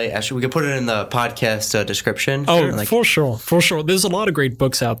highlight? Actually, we could put it in the podcast description. Oh, for sure. There's a lot of great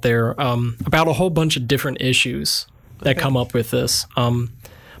books out there about a whole bunch of different issues that come up with this.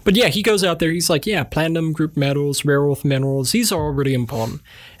 But yeah, he goes out there, he's like, yeah, platinum group metals, rare earth minerals, these are all really important.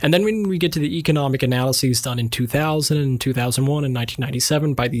 And then when we get to the economic analyses done in 2000 and 2001 and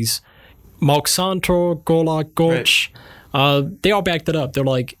 1997 by these Mark Santor, Golak, Gorch, they all backed it up. They're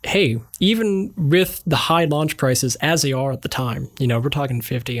like, hey, even with the high launch prices as they are at the time, we're talking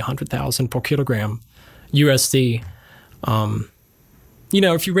 50, 100,000 per kilogram USD.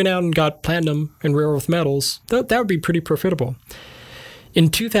 If you went out and got platinum and rare earth metals, that would be pretty profitable. In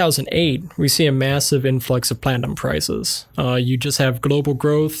 2008, we see a massive influx of platinum prices. You just have global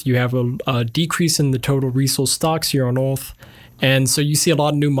growth. You have a decrease in the total resource stocks here on Earth. And so you see a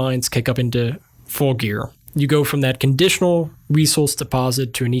lot of new mines kick up into full gear. You go from that conditional resource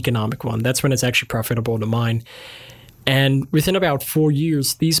deposit to an economic one. That's when it's actually profitable to mine. And within about 4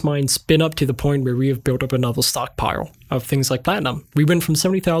 years, these mines spin up to the point where we have built up another stockpile of things like platinum. We went from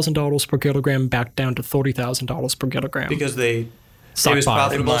 $70,000 per kilogram back down to $30,000 per kilogram. Because it was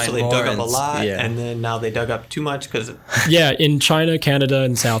profitable, so they dug up a lot, and then now they dug up too much because... Yeah, in China, Canada,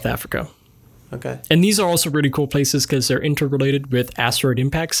 and South Africa. Okay. And these are also really cool places because they're interrelated with asteroid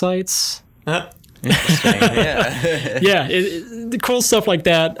impact sites. Interesting. Yeah. Yeah, the cool stuff like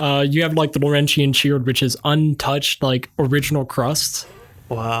that. You have like the Laurentian Shield, which is untouched, like original crust.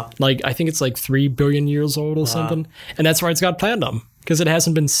 Wow. Like I think it's like 3 billion years old or something, and that's why it's got platinum because it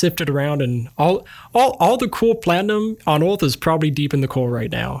hasn't been sifted around. And all the cool platinum on Earth is probably deep in the core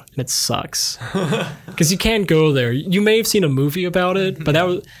right now, and it sucks because you can't go there. You may have seen a movie about it, but that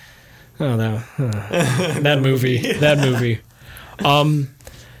was that movie.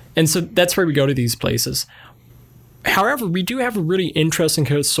 And so that's where we go to these places. However, we do have a really interesting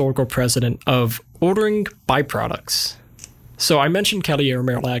historical precedent of ordering byproducts. So I mentioned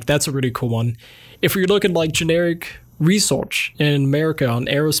Kelly-Aramerilac. That's a really cool one. If we look at like generic research in America on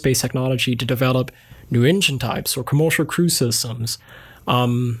aerospace technology to develop new engine types or commercial cruise systems,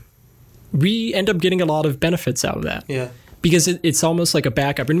 we end up getting a lot of benefits out of that. Yeah. Because it's almost like a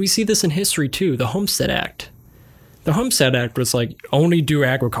backup. And we see this in history too, the Homestead Act. The Homestead Act was like, only do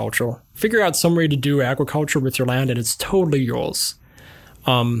agriculture. Figure out some way to do agriculture with your land and it's totally yours.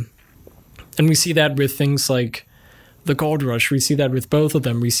 And we see that with things like the gold rush. We see that with both of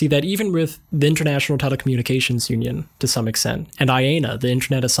them. We see that even with the International Telecommunications Union to some extent, and IANA, the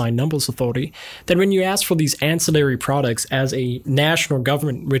Internet Assigned Numbers Authority, that when you ask for these ancillary products as a national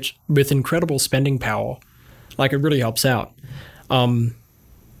government which with incredible spending power, like it really helps out.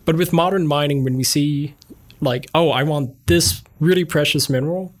 But with modern mining, when we see like, oh, I want this really precious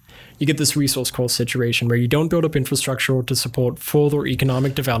mineral, you get this resource cost situation where you don't build up infrastructure to support further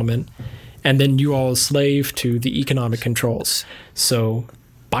economic development, and then you are a slave to the economic controls. So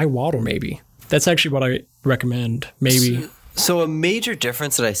buy water, maybe. That's actually what I recommend, maybe. So a major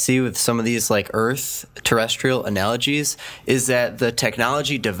difference that I see with some of these like Earth terrestrial analogies is that the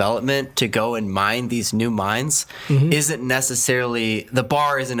technology development to go and mine these new mines isn't necessarily, the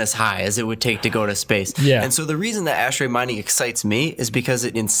bar isn't as high as it would take to go to space. Yeah. And so the reason that asteroid mining excites me is because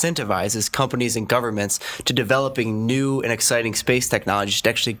it incentivizes companies and governments to developing new and exciting space technologies to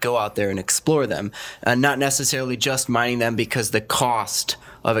actually go out there and explore them, and not necessarily just mining them because the cost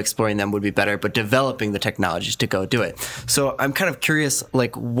of exploring them would be better, but developing the technologies to go do it. So I'm kind of curious,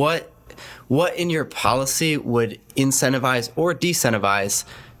 like what in your policy would incentivize or disincentivize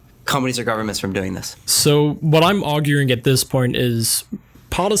companies or governments from doing this? So what I'm arguing at this point is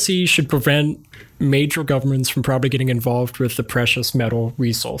policy should prevent major governments from probably getting involved with the precious metal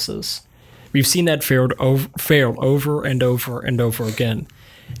resources. We've seen that fail over and over and over again.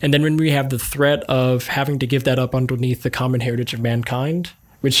 And then when we have the threat of having to give that up underneath the common heritage of mankind,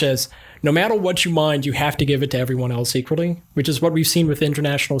 which says no matter what you mine, you have to give it to everyone else equally, which is what we've seen with the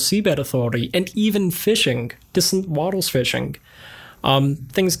International Seabed Authority and even fishing, distant waters fishing.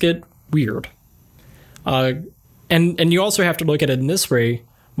 Things get weird. And you also have to look at it in this way.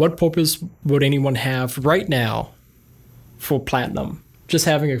 What purpose would anyone have right now for platinum? Just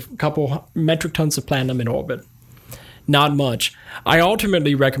having a couple metric tons of platinum in orbit. Not much. I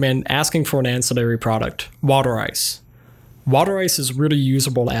ultimately recommend asking for an ancillary product, water ice. Water ice is really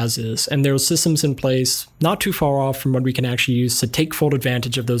usable as is, and there are systems in place not too far off from what we can actually use to take full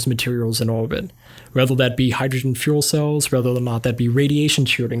advantage of those materials in orbit, whether that be hydrogen fuel cells, whether or not that be radiation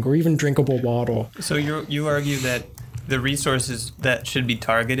shielding, or even drinkable water. So you argue that the resources that should be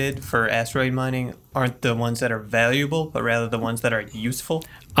targeted for asteroid mining aren't the ones that are valuable, but rather the ones that are useful?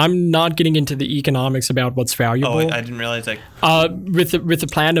 I'm not getting into the economics about what's valuable. Oh, I didn't realize that. With the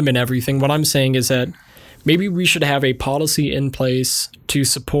platinum and everything, what I'm saying is that maybe we should have a policy in place to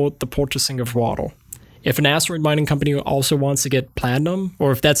support the purchasing of water. If an asteroid mining company also wants to get platinum,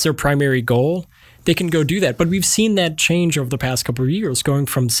 or if that's their primary goal, they can go do that. But we've seen that change over the past couple of years, going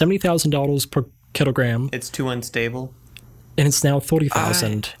from $70,000 per kilogram. It's too unstable. And it's now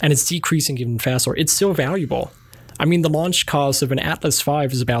 $30,000, and it's decreasing even faster. It's still valuable. I mean, the launch cost of an Atlas V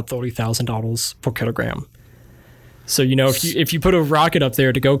is about $30,000 per kilogram. So if you put a rocket up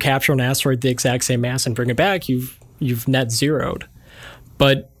there to go capture an asteroid the exact same mass and bring it back, you've net zeroed.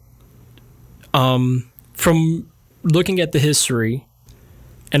 But from looking at the history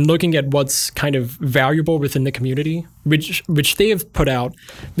and looking at what's kind of valuable within the community, which they have put out,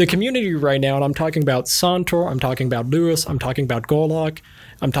 the community right now, and I'm talking about Sontor, I'm talking about Lewis, I'm talking about Gorlock,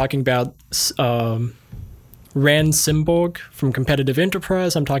 I'm talking about Rand Simborg from Competitive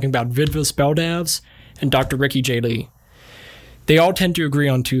Enterprise, I'm talking about Vidvis Beldavs, and Dr. Ricky J. Lee. They all tend to agree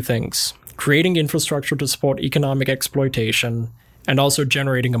on two things: creating infrastructure to support economic exploitation and also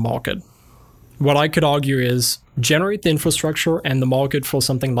generating a market. What I could argue is generate the infrastructure and the market for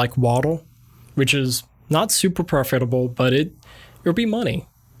something like water, which is not super profitable, but it'll be money.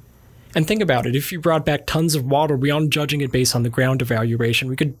 And think about it. If you brought back tons of water, we aren't judging it based on the ground evaluation.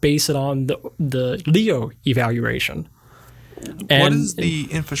 We could base it on the LEO evaluation. What is the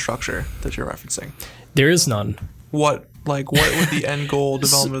infrastructure that you're referencing? There is none. What would the end goal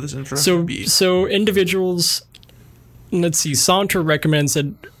development of this infrastructure be? So individuals, let's see, Sontor recommends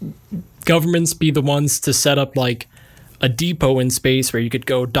that governments be the ones to set up like a depot in space where you could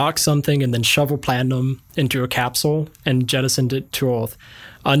go dock something and then shovel platinum into a capsule and jettison it to Earth.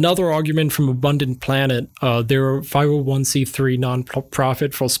 Another argument from Abundant Planet, they're a 501c3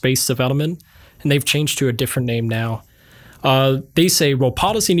 nonprofit for space development, and they've changed to a different name now. They say, well,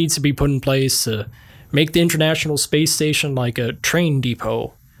 policy needs to be put in place to make the International Space Station like a train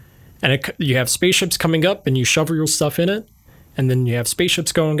depot. And you have spaceships coming up and you shovel your stuff in it, and then you have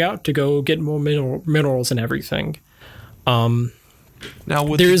spaceships going out to go get more minerals and everything. Now,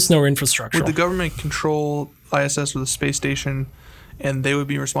 there is no infrastructure. Would the government control ISS or the space station, and they would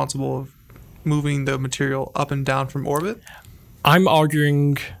be responsible of moving the material up and down from orbit? I'm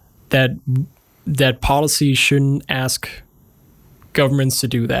arguing that policy shouldn't ask governments to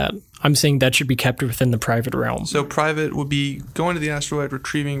do that. I'm saying that should be kept within the private realm. So private would be going to the asteroid,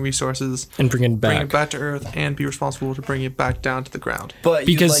 retrieving resources, and bringing it back to Earth, and be responsible to bring it back down to the ground. But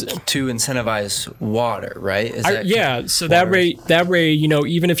because you'd like to incentivize water, right? So that way,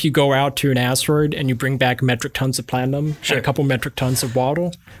 even if you go out to an asteroid and you bring back metric tons of platinum and a couple metric tons of water,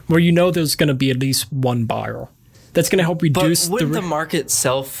 well, there's going to be at least one buyer. That's going to help reduce. But wouldn't the market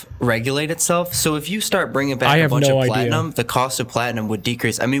self-regulate itself? So if you start bringing back a bunch of platinum, the cost of platinum would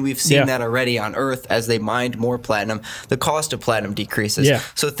decrease. I mean, we've seen that already on Earth as they mined more platinum. The cost of platinum decreases. Yeah.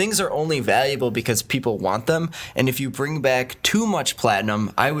 So things are only valuable because people want them. And if you bring back too much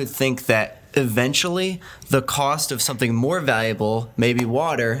platinum, I would think that eventually the cost of something more valuable, maybe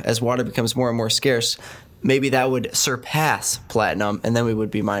water, as water becomes more and more scarce, maybe that would surpass platinum, and then we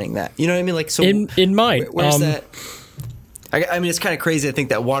would be mining that. You know what I mean? Like, so it might. Where's that? I mean, it's kind of crazy to think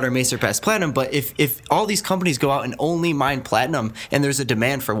that water may surpass platinum, but if all these companies go out and only mine platinum, and there's a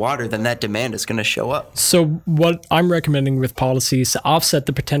demand for water, then that demand is going to show up. So what I'm recommending with policy is to offset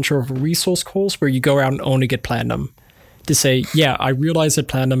the potential of resource calls where you go out and only get platinum. To say, yeah, I realize that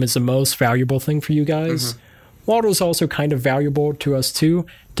platinum is the most valuable thing for you guys. Mm-hmm. Water is also kind of valuable to us too,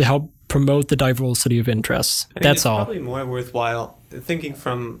 to help promote the diversity of interests. That's all. It's probably more worthwhile thinking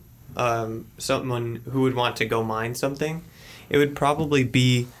from someone who would want to go mine something. It would probably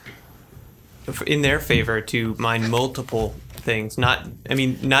be in their favor to mine multiple things. Not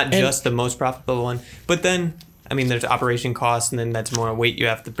just the most profitable one, but then there's operation costs, and then that's more weight you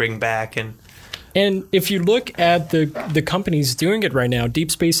have to bring back. And if you look at the companies doing it right now, Deep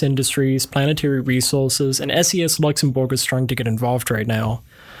Space Industries, Planetary Resources, and SES Luxembourg is trying to get involved right now.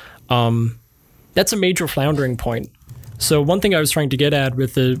 That's a major floundering point. So one thing I was trying to get at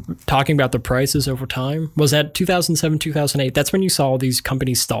with talking about the prices over time was at 2007, 2008, that's when you saw all these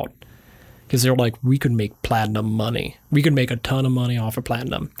companies start. Because they're like, we could make platinum money. We could make a ton of money off of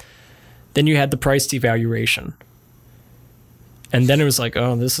platinum. Then you had the price devaluation. And then it was like,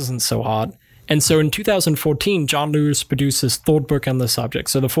 oh, this isn't so hot. And so in 2014, John Lewis produced his third book on the subject.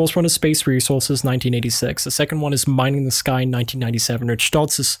 So the first one is Space Resources, 1986. The second one is Mining the Sky, 1997, which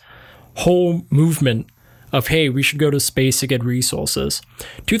starts this whole movement of, hey, we should go to space to get resources.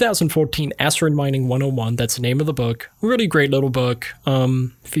 2014, Asteroid Mining 101, that's the name of the book. Really great little book.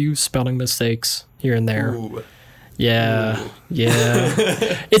 Few spelling mistakes here and there. Ooh. Yeah.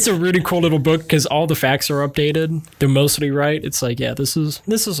 It's a really cool little book because all the facts are updated. They're mostly right. It's like, yeah, this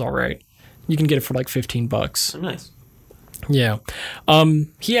is all right. You can get it for like $15. Oh, nice. Yeah.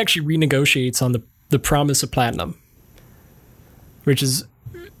 He actually renegotiates on the promise of platinum, which is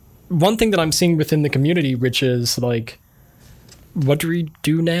one thing that I'm seeing within the community, which is like, what do we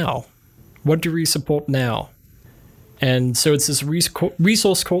do now? What do we support now? And so it's this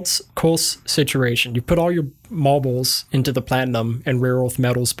resource course situation. You put all your marbles into the platinum and rare earth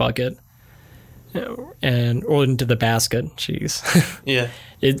metals bucket, or into the basket. Jeez. Yeah.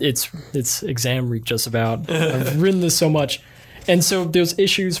 It's exam week just about. I've written this so much. And so there's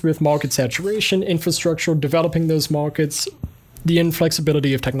issues with market saturation, infrastructure, developing those markets, the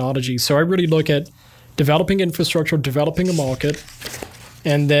inflexibility of technology. So I really look at developing infrastructure, developing a market.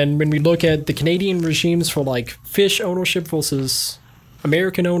 And then when we look at the Canadian regimes for like fish ownership versus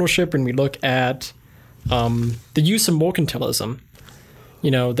American ownership, and we look at the use of mercantilism,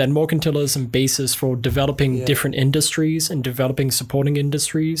 that mercantilism basis for developing different industries and developing supporting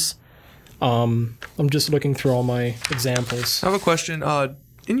industries. I'm just looking through all my examples. I have a question.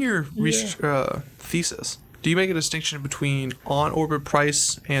 In your thesis, do you make a distinction between on-orbit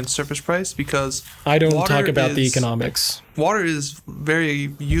price and surface price? Because I don't talk about the economics. Water is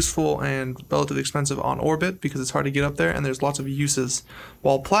very useful and relatively expensive on orbit because it's hard to get up there, and there's lots of uses.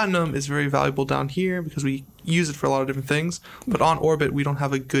 While platinum is very valuable down here because we use it for a lot of different things, but on orbit we don't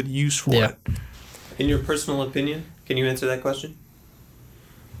have a good use for it. In your personal opinion, can you answer that question?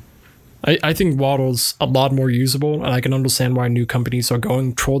 I think water's a lot more usable, and I can understand why new companies are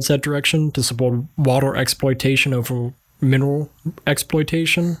going towards that direction to support water exploitation over mineral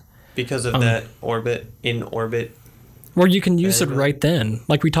exploitation. Because of that in orbit. Or you can use it right then.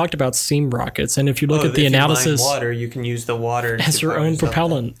 Like we talked about steam rockets, and if you look at the analysis... If you mine water, you can use the water as your own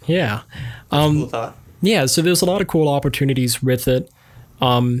propellant. Yeah. That's a cool thought. Yeah, so there's a lot of cool opportunities with it.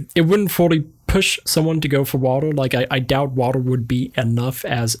 It wouldn't fully push someone to go for water. Like I doubt water would be enough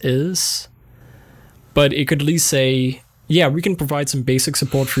as is, but it could at least say, yeah, we can provide some basic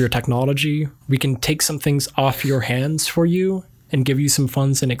support for your technology. We can take some things off your hands for you and give you some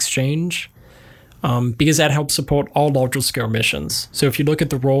funds in exchange, because that helps support all larger scale missions. So if you look at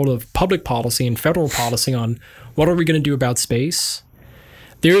the role of public policy and federal policy on what are we going to do about space,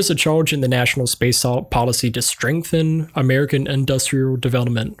 there is a charge in the national space policy to strengthen American industrial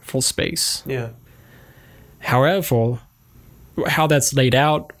development for space. Yeah. However, how that's laid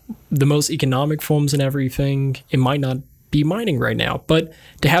out, the most economic forms and everything, it might not be mining right now. But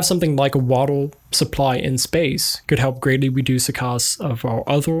to have something like a water supply in space could help greatly reduce the costs of our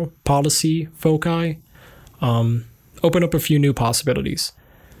other policy foci, open up a few new possibilities.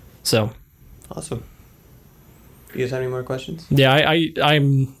 So. Awesome. You guys have any more questions? Yeah,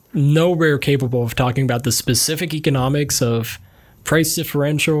 I'm nowhere capable of talking about the specific economics of price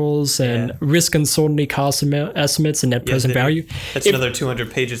differentials and risk uncertainty cost estimates and net present value. That's another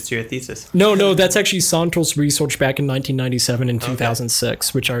 200 pages to your thesis. No, that's actually Santos' research back in 1997 and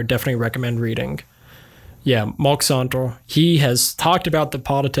 2006, which I would definitely recommend reading. Yeah, Mark Santos, he has talked about the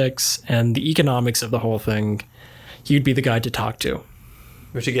politics and the economics of the whole thing. He'd be the guy to talk to.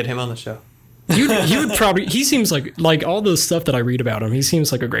 We should get him on the show. He would probably. He seems like all the stuff that I read about him. He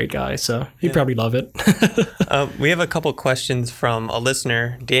seems like a great guy, so he'd probably love it. We have a couple questions from a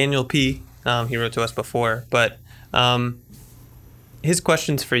listener, Daniel P. He wrote to us before, but his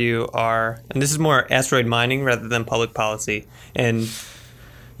questions for you are, and this is more asteroid mining rather than public policy, and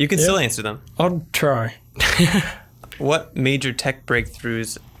you can still answer them. I'll try. What major tech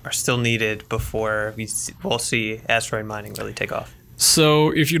breakthroughs are still needed before we'll see asteroid mining really take off? So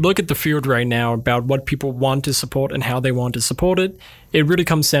if you look at the field right now about what people want to support and how they want to support it, it really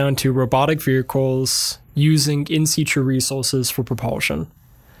comes down to robotic vehicles using in situ resources for propulsion.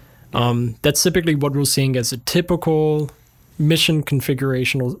 That's typically what we're seeing as a typical mission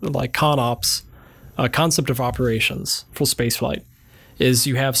configuration, like ConOps, concept of operations for spaceflight, is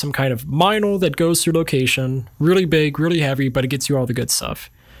you have some kind of miner that goes through location, really big, really heavy, but it gets you all the good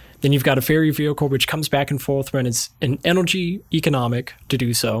stuff. Then you've got a ferry vehicle which comes back and forth when it's an energy economic to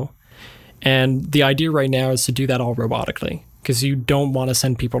do so. And the idea right now is to do that all robotically because you don't want to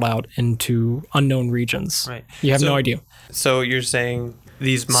send people out into unknown regions. Right. You have no idea. So you're saying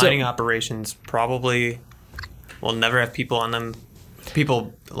these mining operations probably will never have people on them,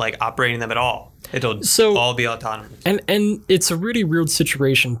 people like operating them at all. It'll all be autonomous. And it's a really weird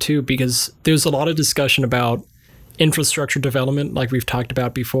situation too because there's a lot of discussion about infrastructure development, like we've talked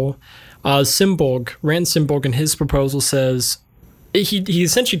about before. Rand Simborg, in his proposal says he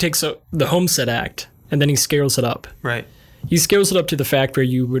essentially takes the Homestead Act and then he scales it up. Right. He scales it up to the fact where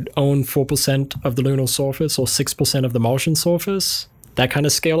you would own 4% of the lunar surface or 6% of the Martian surface. That kind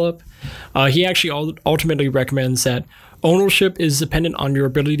of scale up. He actually ultimately recommends that ownership is dependent on your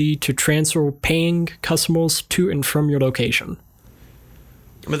ability to transfer paying customers to and from your location.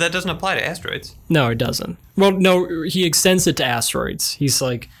 But that doesn't apply to asteroids. No, it doesn't. Well, no, he extends it to asteroids. He's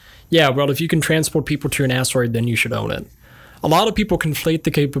like, yeah, well, if you can transport people to an asteroid, then you should own it. A lot of people conflate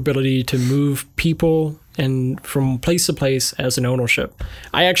the capability to move people and from place to place as an ownership.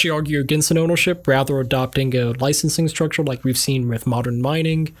 I actually argue against an ownership, rather adopting a licensing structure like we've seen with modern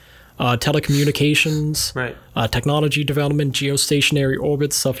mining. telecommunications, Right. Technology development, geostationary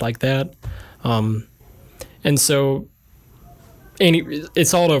orbits, stuff like that. And so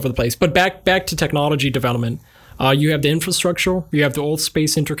it's all over the place. But back to technology development. You have the infrastructure, you have the old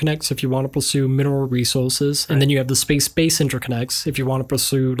space interconnects if you want to pursue mineral resources, and then you have the space-based interconnects if you want to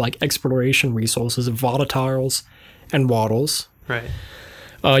pursue like exploration resources of volatiles and waters. Right.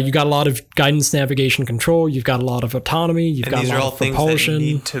 You got a lot of guidance, navigation, control. You've got a lot of autonomy. You've And got these a are lot all of things propulsion. that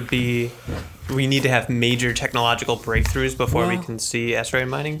need to be. We need to have major technological breakthroughs before we can see asteroid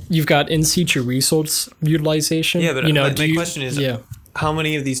mining. You've got in situ resource utilization. Yeah, but you know, my question is, how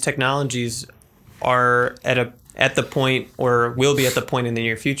many of these technologies are at the point or will be at the point in the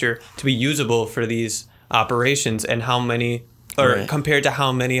near future to be usable for these operations, and how many, or compared to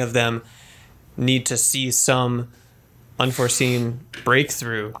how many of them need to see some unforeseen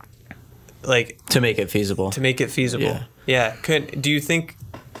breakthrough, like To make it feasible. to make it feasible. Yeah. Do you think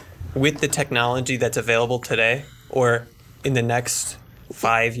with the technology that's available today, or in the next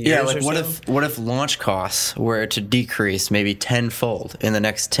 5 years? Yeah, like or so? what if launch costs were to decrease maybe tenfold in the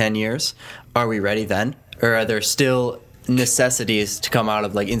next 10 years? Are we ready then? Or are there still necessities to come out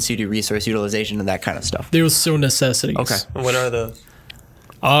of like in situ resource utilization and that kind of stuff? There's still necessities. Okay. What are those?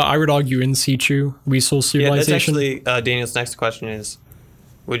 I would argue in situ resource Yeah, that's utilization. actually Daniel's next question is,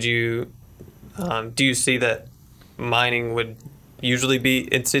 would you, do you see that mining would usually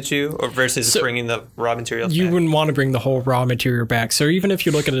be in situ or versus bringing the raw materials You back? wouldn't want to bring the whole raw material back. So even if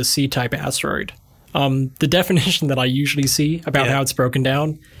you look at a C-type asteroid, the definition that I usually see about how it's broken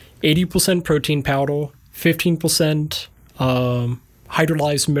down, 80% protein powder, 15%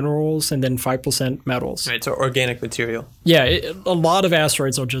 hydrolyzed minerals, and then 5% metals. Right, so organic material. Yeah, a lot of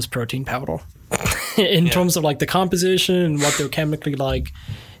asteroids are just protein powder. In terms of like the composition and what they're chemically like,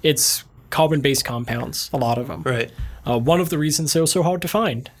 it's carbon-based compounds, a lot of them. Right. One of the reasons they're so hard to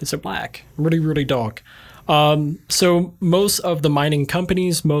find is they're black, really, really dark. So most of the mining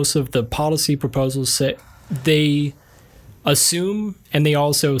companies, most of the policy proposals say they assume, and they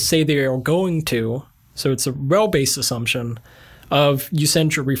also say they are going to, so it's a well-based assumption of you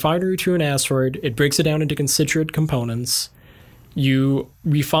send your refinery to an asteroid, it breaks it down into constituent components, you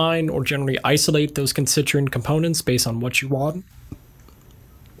refine or generally isolate those constituent components based on what you want,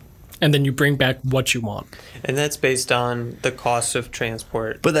 and then you bring back what you want. And that's based on the cost of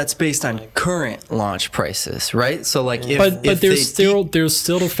transport. But that's based on current launch prices, right? So like if But if there's they there's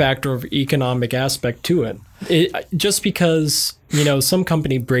still a factor of economic aspect to it. Just because some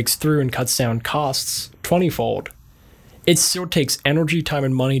company breaks through and cuts down costs 20-fold, it still takes energy, time,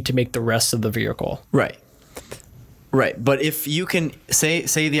 and money to make the rest of the vehicle. Right, but if you can say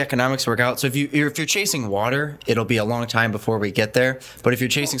the economics work out, so if you're chasing water, it'll be a long time before we get there. But if you're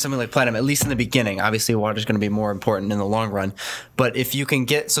chasing something like platinum, at least in the beginning, obviously water is going to be more important in the long run. But if you can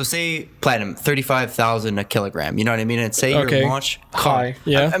get, so say platinum, 35,000 a kilogram, you know what I mean? And say your launch high,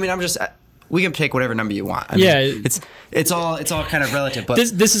 yeah. I mean, we can take whatever number you want. I Yeah. mean, it's all kind of relative. But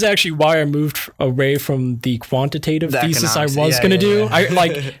This is actually why I moved away from the quantitative The thesis I economics, was yeah, going to yeah,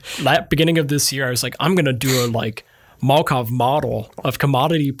 do. I beginning of this year, I was like, I'm going to do a Markov model of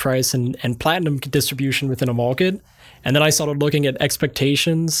commodity price and platinum distribution within a market. And then I started looking at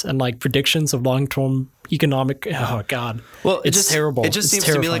expectations and predictions of long-term economic. Oh God! Well, it's terrible. It just It's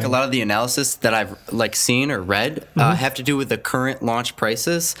seems to me like a terrifying. lot of the analysis that I've seen or read have to do with the current launch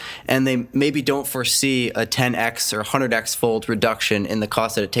prices, and they maybe don't foresee a 10x or 100x fold reduction in the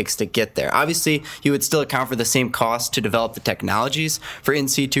cost that it takes to get there. Obviously, you would still account for the same cost to develop the technologies for in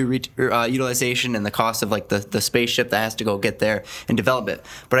situ utilization and the cost of the spaceship that has to go get there and develop it.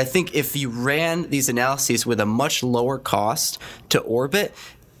 But I think if you ran these analyses with a much lower cost to orbit,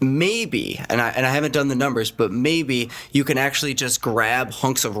 maybe, and I haven't done the numbers, but maybe you can actually just grab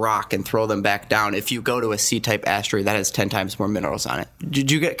hunks of rock and throw them back down if you go to a C-type asteroid that has 10 times more minerals on it. Did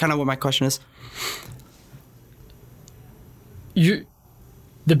you get kind of what my question is?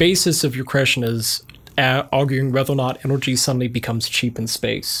 The basis of your question is arguing whether or not energy suddenly becomes cheap in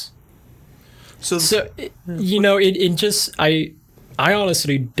space. So It just I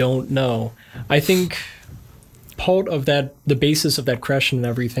honestly don't know. I think part of that, the basis of that question and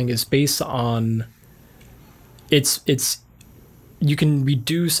everything is based on it's you can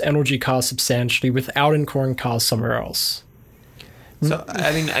reduce energy costs substantially without incurring costs somewhere else. So,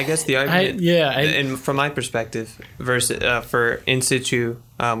 I mean, I guess the argument, and from my perspective, versus for in situ,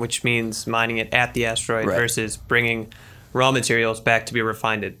 which means mining it at the asteroid Right. versus bringing raw materials back to be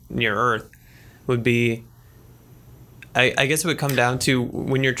refined at near Earth, would be, I guess it would come down to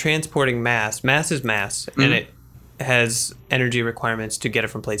when you're transporting mass. Mass is mass, and it has energy requirements to get it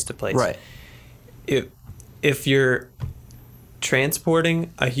from place to place. Right. If you're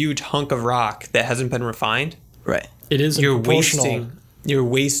transporting a huge hunk of rock that hasn't been refined, Right. It is you're proportional.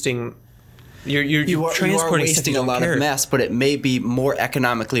 wasting. You're You are transporting stuff wasting you a don't lot care. of mass, but it may be more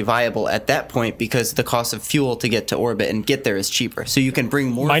economically viable at that point because the cost of fuel to get to orbit and get there is cheaper. So you can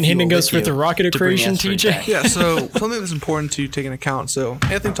bring more. Mind fuel hitting us with with you the rocket to bring equation, asteroid TJ? back. Yeah, so something that's important to take into account. So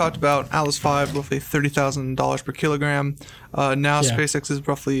Anthony talked about Atlas V, roughly $30,000 per kilogram. Now Yeah. SpaceX is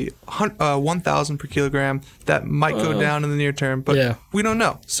roughly 1,000 per kilogram. That might go down in the near term, but Yeah. we don't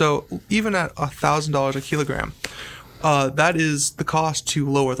know. So even at $1,000 a kilogram, that is the cost to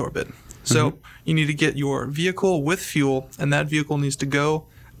low Earth orbit. So you need to get your vehicle with fuel, and that vehicle needs to go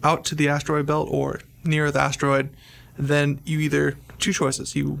out to the asteroid belt or near the asteroid. Then you either two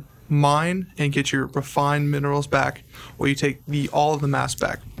choices: you mine and get your refined minerals back, or you take all of the mass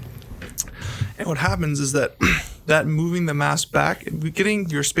back. And what happens is that that moving the mass back, getting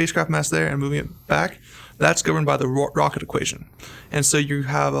your spacecraft mass there and moving it back, that's governed by the rocket equation. And so you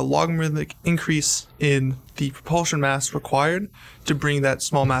have a logarithmic increase in the propulsion mass required to bring that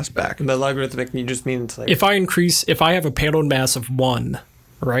small mass back. The logarithmic just means like If I have a payload mass of 1,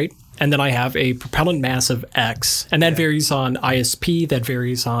 right? And then I have a propellant mass of X, and that varies on ISP, that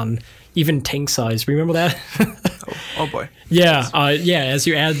varies on even tank size. Remember that? Oh boy. Yeah, as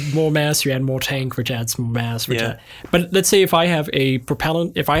you add more mass, you add more tank, which adds more mass. Yeah. But let's say if I have a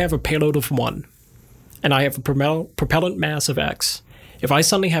payload of 1, and I have a propellant mass of X, if I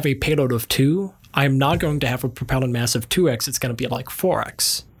suddenly have a payload of 2, I'm not going to have a propellant mass of 2X. It's going to be like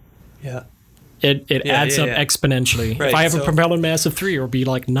 4X. yeah. It adds yeah, up yeah. exponentially. Right, if I have a so- propellant mass of 3, it'll be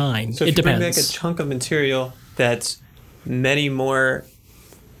like 9. So it if you bring back a depends. chunk of material that's many more,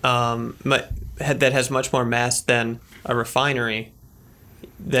 that has much more mass than a refinery,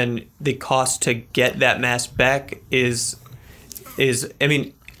 then the cost to get that mass back is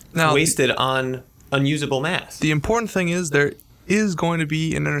Now, wasted on unusable mass. The important thing is there is going to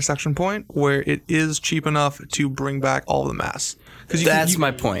be an intersection point where it is cheap enough to bring back all the mass. Because That's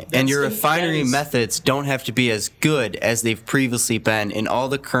my point. And your That's- refinery that is- methods don't have to be as good as they've previously been in all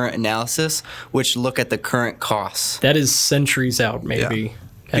the current analysis, which look at the current costs. That is centuries out, maybe.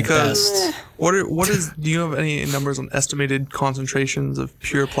 At Because best. do you have any numbers on estimated concentrations of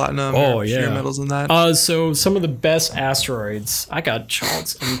pure platinum Oh, or yeah. pure metals in that? So some of the best asteroids, I got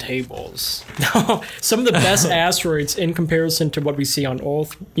charts and tables. Some of the best asteroids in comparison to what we see on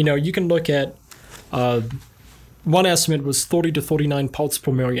Earth, you can look at, one estimate was 30 to 39 parts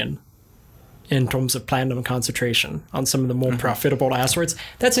per million in terms of platinum concentration on some of the more profitable asteroids.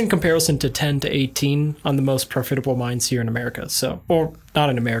 That's in comparison to 10 to 18 on the most profitable mines here in America. So, or not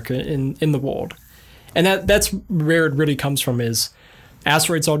in America, in the world. And that's where it really comes from is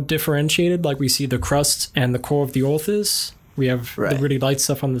asteroids are differentiated, like we see the crust and the core of the Earth is. We have the Right. really light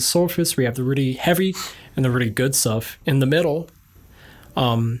stuff on the surface. We have the really heavy and the really good stuff in the middle.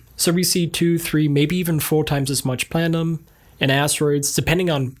 So we see 2, 3, maybe even 4 times as much platinum in asteroids, depending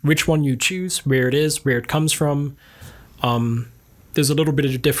on which one you choose, where it is, where it comes from. There's a little bit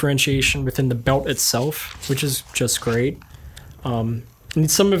of differentiation within the belt itself, which is just great. And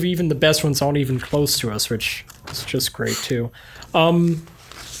some of even the best ones aren't even close to us, which is just great too.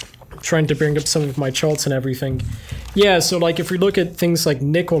 Trying to bring up some of my charts and everything. Yeah, so like if we look at things like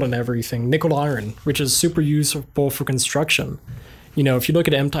nickel and everything, nickel iron, which is super useful for construction. If you look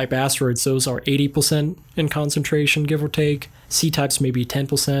at M-type asteroids, those are 80% in concentration, give or take. C-types maybe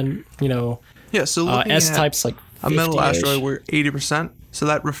 10%. Yeah, so looking S-types like a metal 50-ish. asteroid, we're 80%. So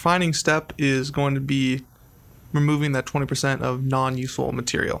that refining step is going to be removing that 20% of non-useful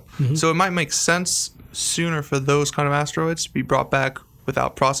material. Mm-hmm. So it might make sense sooner for those kind of asteroids to be brought back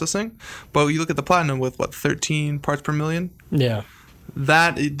without processing. But you look at the platinum with 13 parts per million. Yeah.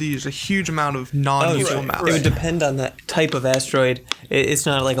 There's a huge amount of non-useful mass. It would depend on the type of asteroid. It's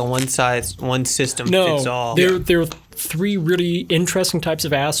not like a one system fits all. There are 3 really interesting types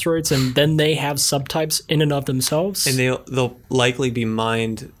of asteroids, and then they have subtypes in and of themselves. And they'll likely be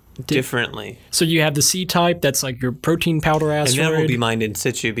mined differently. So you have the C-type, that's like your protein powder And asteroid. that will be mined in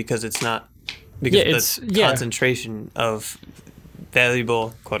situ because it's not concentration of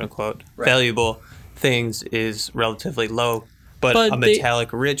valuable, quote unquote, valuable things is relatively low. But a metallic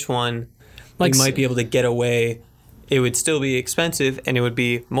rich one, Like we might be able to get away. It would still be expensive, and it would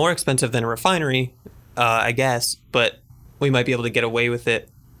be more expensive than a refinery, I guess. But we might be able to get away with it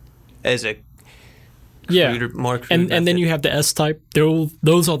as a more crude and then method. you have the S-type.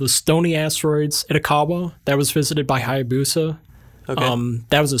 Those are the stony asteroids. Itokawa, that was visited by Hayabusa. Okay.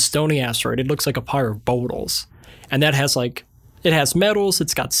 That was a stony asteroid. It looks like a pyre of boulders. And that has it has metals,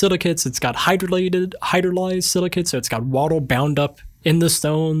 it's got silicates, it's got hydrolyzed silicates, so it's got water bound up in the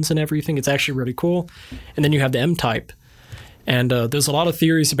stones and everything. It's actually really cool. And then you have the M-type. And there's a lot of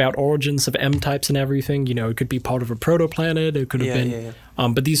theories about origins of M-types and everything. You know, it could be part of a protoplanet. It could have been.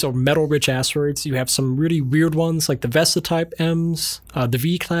 But these are metal-rich asteroids. You have some really weird ones, like the Vesta-type Ms, the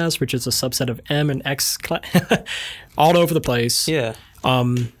V-class, which is a subset of M and X class, all over the place. Yeah.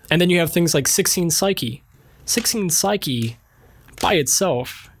 And then you have things like 16 Psyche. 16 Psyche, by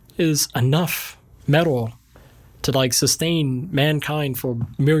itself, is enough metal to like sustain mankind for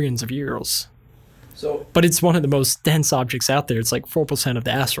millions of years. But it's one of the most dense objects out there. It's like 4% of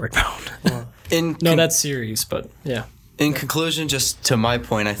the asteroid belt. That's serious, but yeah. In conclusion, just to my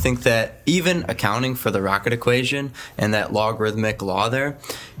point, I think that even accounting for the rocket equation and that logarithmic law there,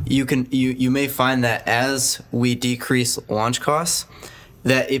 you may find that as we decrease launch costs,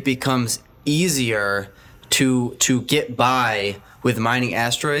 that it becomes easier to get by with mining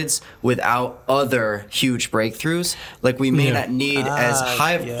asteroids without other huge breakthroughs. Like we may not need as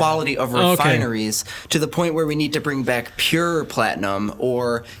high of quality of refineries to the point where we need to bring back pure platinum,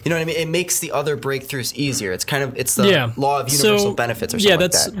 or you know what I mean? It makes the other breakthroughs easier. It's the law of universal benefits or something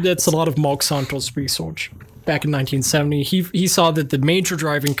like that. That's a lot of Mark Santos' research. Back in 1970, he saw that the major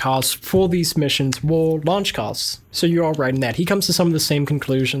driving costs for these missions were launch costs. So you are right in that. He comes to some of the same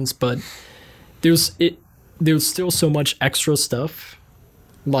conclusions, but there's still so much extra stuff,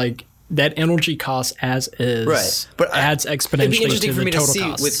 like that energy cost as is, right? But adds exponentially it'd be interesting to for the me to total see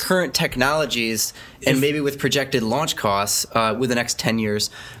costs. with current technologies and maybe with projected launch costs within the next 10 years,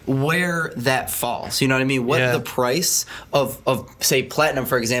 where that falls. You know what I mean? What the price of say platinum,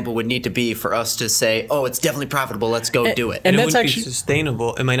 for example, would need to be for us to say, oh, it's definitely profitable. Let's go do it. And that's it wouldn't actually be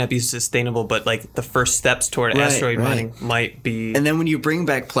sustainable. It might not be sustainable, but like the first steps toward asteroid mining might be. And then when you bring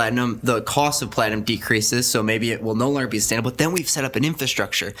back platinum, the cost of platinum decreases, so maybe it will no longer be sustainable. But then we've set up an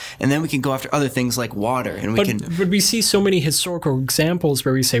infrastructure, and then we can go after other things like water, and But we see so many historical examples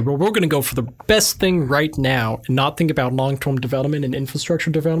where we say, well, we're going to go for the best thing right now and not think about long-term development and infrastructure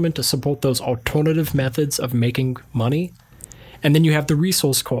development to support those alternative methods of making money. And then you have the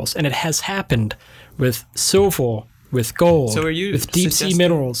resource cost, and it has happened with silver, with gold, with deep-sea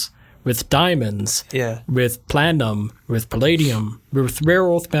minerals, with diamonds, with platinum, with palladium, with rare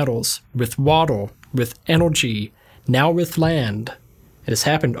earth metals, with water, with energy, now with land. It has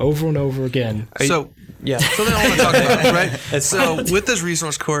happened over and over again. Something I want to talk about, right? So with this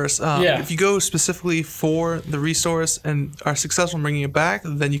resource course, if you go specifically for the resource and are successful in bringing it back,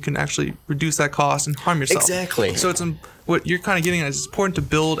 then you can actually reduce that cost and harm yourself. Exactly. So what you're kind of getting at is it's important to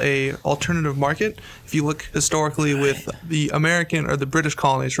build a alternative market. If you look historically with the American or the British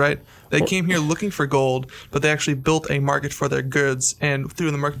colonies, right? They came here looking for gold, but they actually built a market for their goods, and through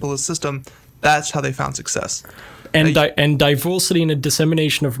the marketplace system, that's how they found success. And diversity and a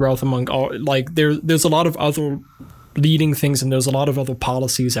dissemination of wealth among all, like there's a lot of other leading things, and there's a lot of other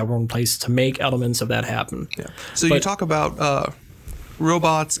policies that were in place to make elements of that happen. Yeah. So you talk about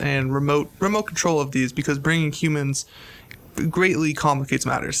robots and remote control of these, because bringing humans greatly complicates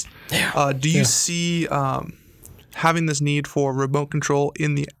matters. Yeah. Do you see having this need for remote control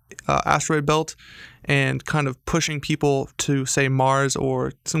in the asteroid belt and kind of pushing people to, say, Mars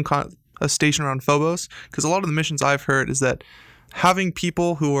or some kind of a station around Phobos? Because a lot of the missions I've heard is that having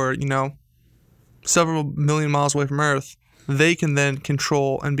people who are, several million miles away from Earth, they can then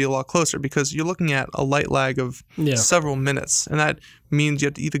control and be a lot closer, because you're looking at a light lag of several minutes, and that means you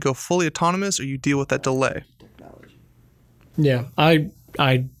have to either go fully autonomous or you deal with that delay. Yeah, I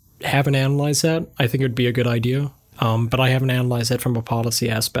haven't analyzed that. I think it would be a good idea, but I haven't analyzed that from a policy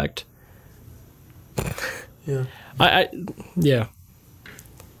aspect. Yeah.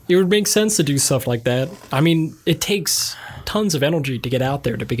 It would make sense to do stuff like that. I mean, it takes tons of energy to get out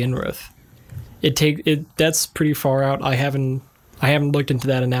there to begin with. That's pretty far out. I haven't looked into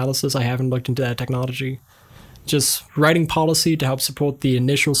that analysis. I haven't looked into that technology. Just writing policy to help support the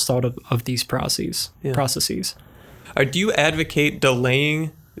initial start of these processes. Do you advocate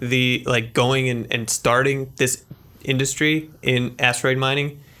delaying the going and starting this industry in asteroid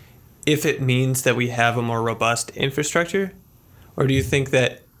mining if it means that we have a more robust infrastructure? Or do you think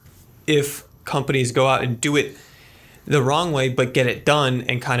that if companies go out and do it the wrong way but get it done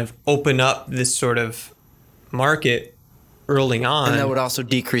and kind of open up this sort of market early on, and that would also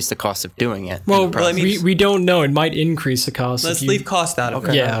decrease the cost of doing it? Well, we don't know. It might increase the cost. Let's leave cost out of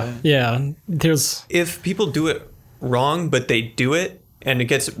it. Yeah. If people do it wrong but they do it and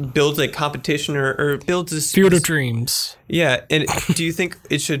it builds a competition or builds this Field of Dreams. Yeah, and do you think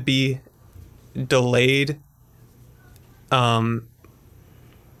it should be delayed?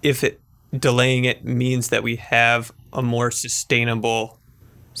 If delaying it means that we have a more sustainable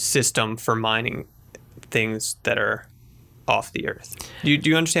system for mining things that are off the Earth. Do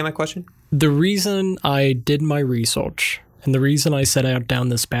you understand my question? The reason I did my research And the reason I set out down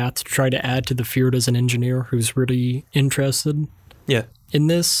this path to try to add to the field as an engineer who's really interested Yeah. in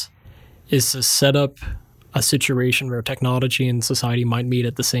this is to set up a situation where technology and society might meet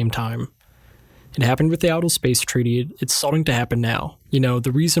at the same time. It happened with the Outer Space Treaty. It's starting to happen now.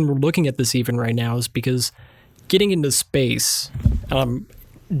 The reason we're looking at this even right now is because getting into space, and I'm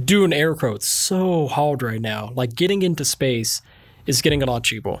doing air quotes so hard right now, like getting into space is getting a lot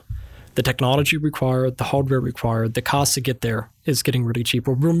cheaper. The technology required, the hardware required, the cost to get there is getting really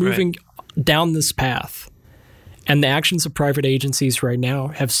cheaper. We're moving down this path. And the actions of private agencies right now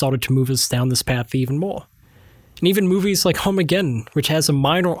have started to move us down this path even more. And even movies like Armageddon, which has a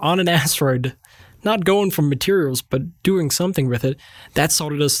miner on an asteroid, not going for materials, but doing something with it, that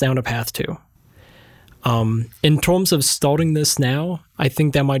started us down a path too. In terms of starting this now, I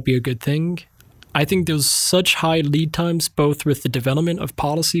think that might be a good thing. I think there's such high lead times, both with the development of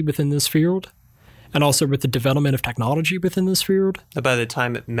policy within this field and also with the development of technology within this field. By the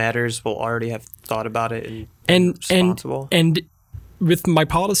time it matters, we'll already have thought about it and responsible. And with my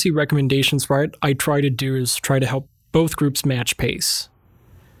policy recommendations, right, I try to help both groups match pace.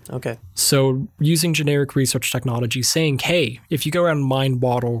 Okay. So using generic research technology, saying, hey, if you go out and mine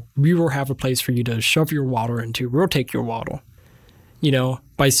water, we will have a place for you to shove your water into. We'll take your water.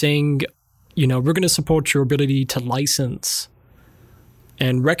 By saying, we're going to support your ability to license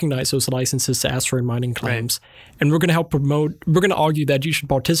and recognize those licenses to asteroid mining claims. Right. And we're going to help promote, we're going to argue that you should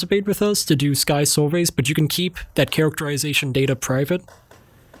participate with us to do sky surveys, but you can keep that characterization data private.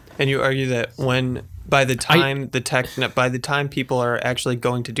 And you argue that by the time people are actually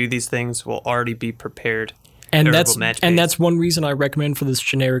going to do these things, we'll already be prepared. And that's one reason I recommend for this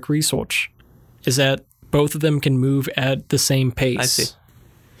generic research, is that both of them can move at the same pace. I see.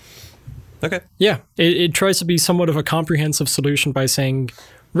 Okay. Yeah, it tries to be somewhat of a comprehensive solution by saying,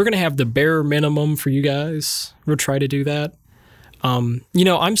 we're going to have the bare minimum for you guys. We'll try to do that. I'm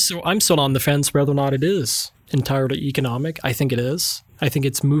still on the fence whether or not it is entirely economic. I think it is. I think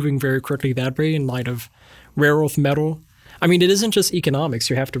it's moving very quickly that way in light of rare earth metal. I mean, it isn't just economics.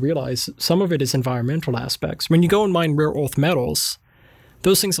 You have to realize some of it is environmental aspects. When you go and mine rare earth metals,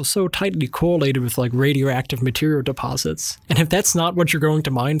 those things are so tightly correlated with like radioactive material deposits. And if that's not what you're going to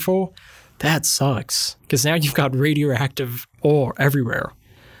mine for, that sucks. Because now you've got radioactive ore everywhere.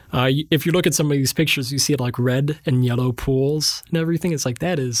 If you look at some of these pictures, you see like red and yellow pools and everything. It's like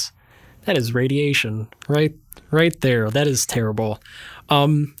that is radiation right there. That is terrible.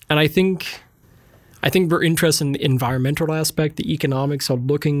 And I think we're interested in the environmental aspect. The economics are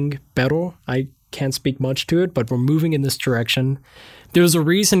looking better. I can't speak much to it, but we're moving in this direction. There's a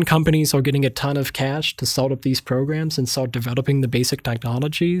reason companies are getting a ton of cash to start up these programs and start developing the basic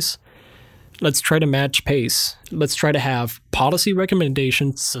technologies. Let's try to match pace. Let's try to have policy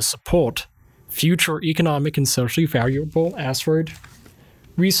recommendations to support future economic and socially valuable asteroid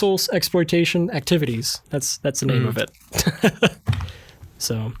resource exploitation activities. That's the name of it.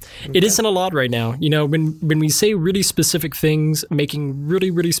 So it isn't a lot right now. When we say really specific things, making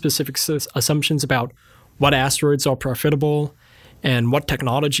really, really specific assumptions about what asteroids are profitable and what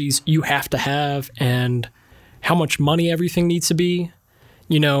technologies you have to have and how much money everything needs to be,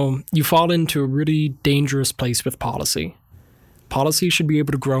 you fall into a really dangerous place with policy. Policy should be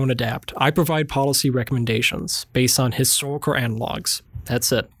able to grow and adapt. I provide policy recommendations based on historical analogs.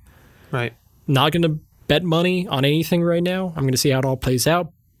 That's it. Right. Not going to bet money on anything right now. I'm going to see how it all plays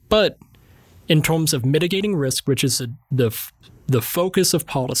out. But in terms of mitigating risk, which is the focus of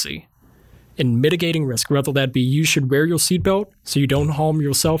policy, in mitigating risk, whether that be you should wear your seatbelt so you don't harm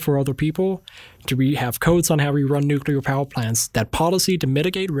yourself or other people, do we have codes on how we run nuclear power plants, that policy to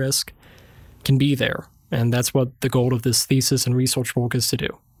mitigate risk can be there. And that's what the goal of this thesis and research work is to do.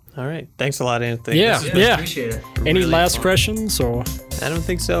 All right. Thanks a lot, Anthony. Yeah. Appreciate it. Any Really last fun. questions? Or I don't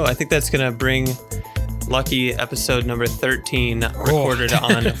think so. I think that's going to bring Lucky episode number 13, recorded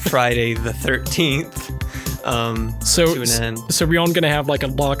on Friday the 13th, to an end. So we aren't going to have like a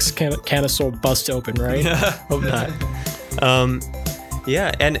Lux canister bust open, right? Hope not.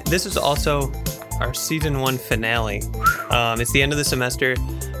 Yeah, and this is also our season 1 finale. It's the end of the semester.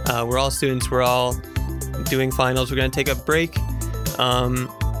 We're all students. We're all doing finals. We're going to take a break.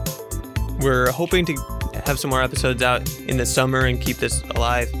 We're hoping to have some more episodes out in the summer and keep this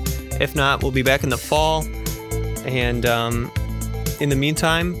alive. If not, we'll be back in the fall. And in the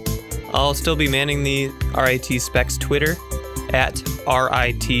meantime, I'll still be manning the RIT Specs Twitter at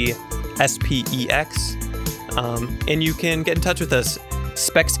RITSPEX. And you can get in touch with us,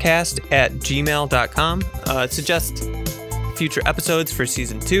 specscast@gmail.com. Suggest future episodes for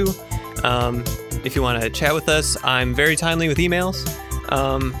season 2. If you want to chat with us, I'm very timely with emails.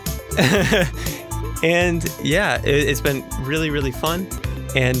 And yeah, it's been really, really fun.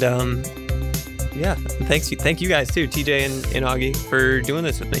 And yeah, thank you guys too, TJ and Augie, for doing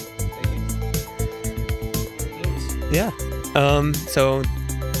this with me. Yeah. So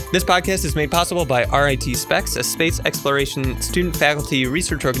this podcast is made possible by RIT Specs, a space exploration student faculty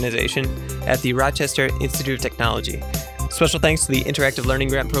research organization at the Rochester Institute of Technology. Special thanks to the Interactive Learning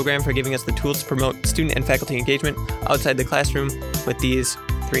Grant Program for giving us the tools to promote student and faculty engagement outside the classroom with these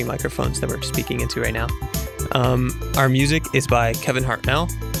 3 microphones that we're speaking into right now. Our music is by Kevin Hartnell.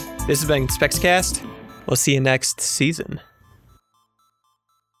 This has been SpecsCast. We'll see you next season.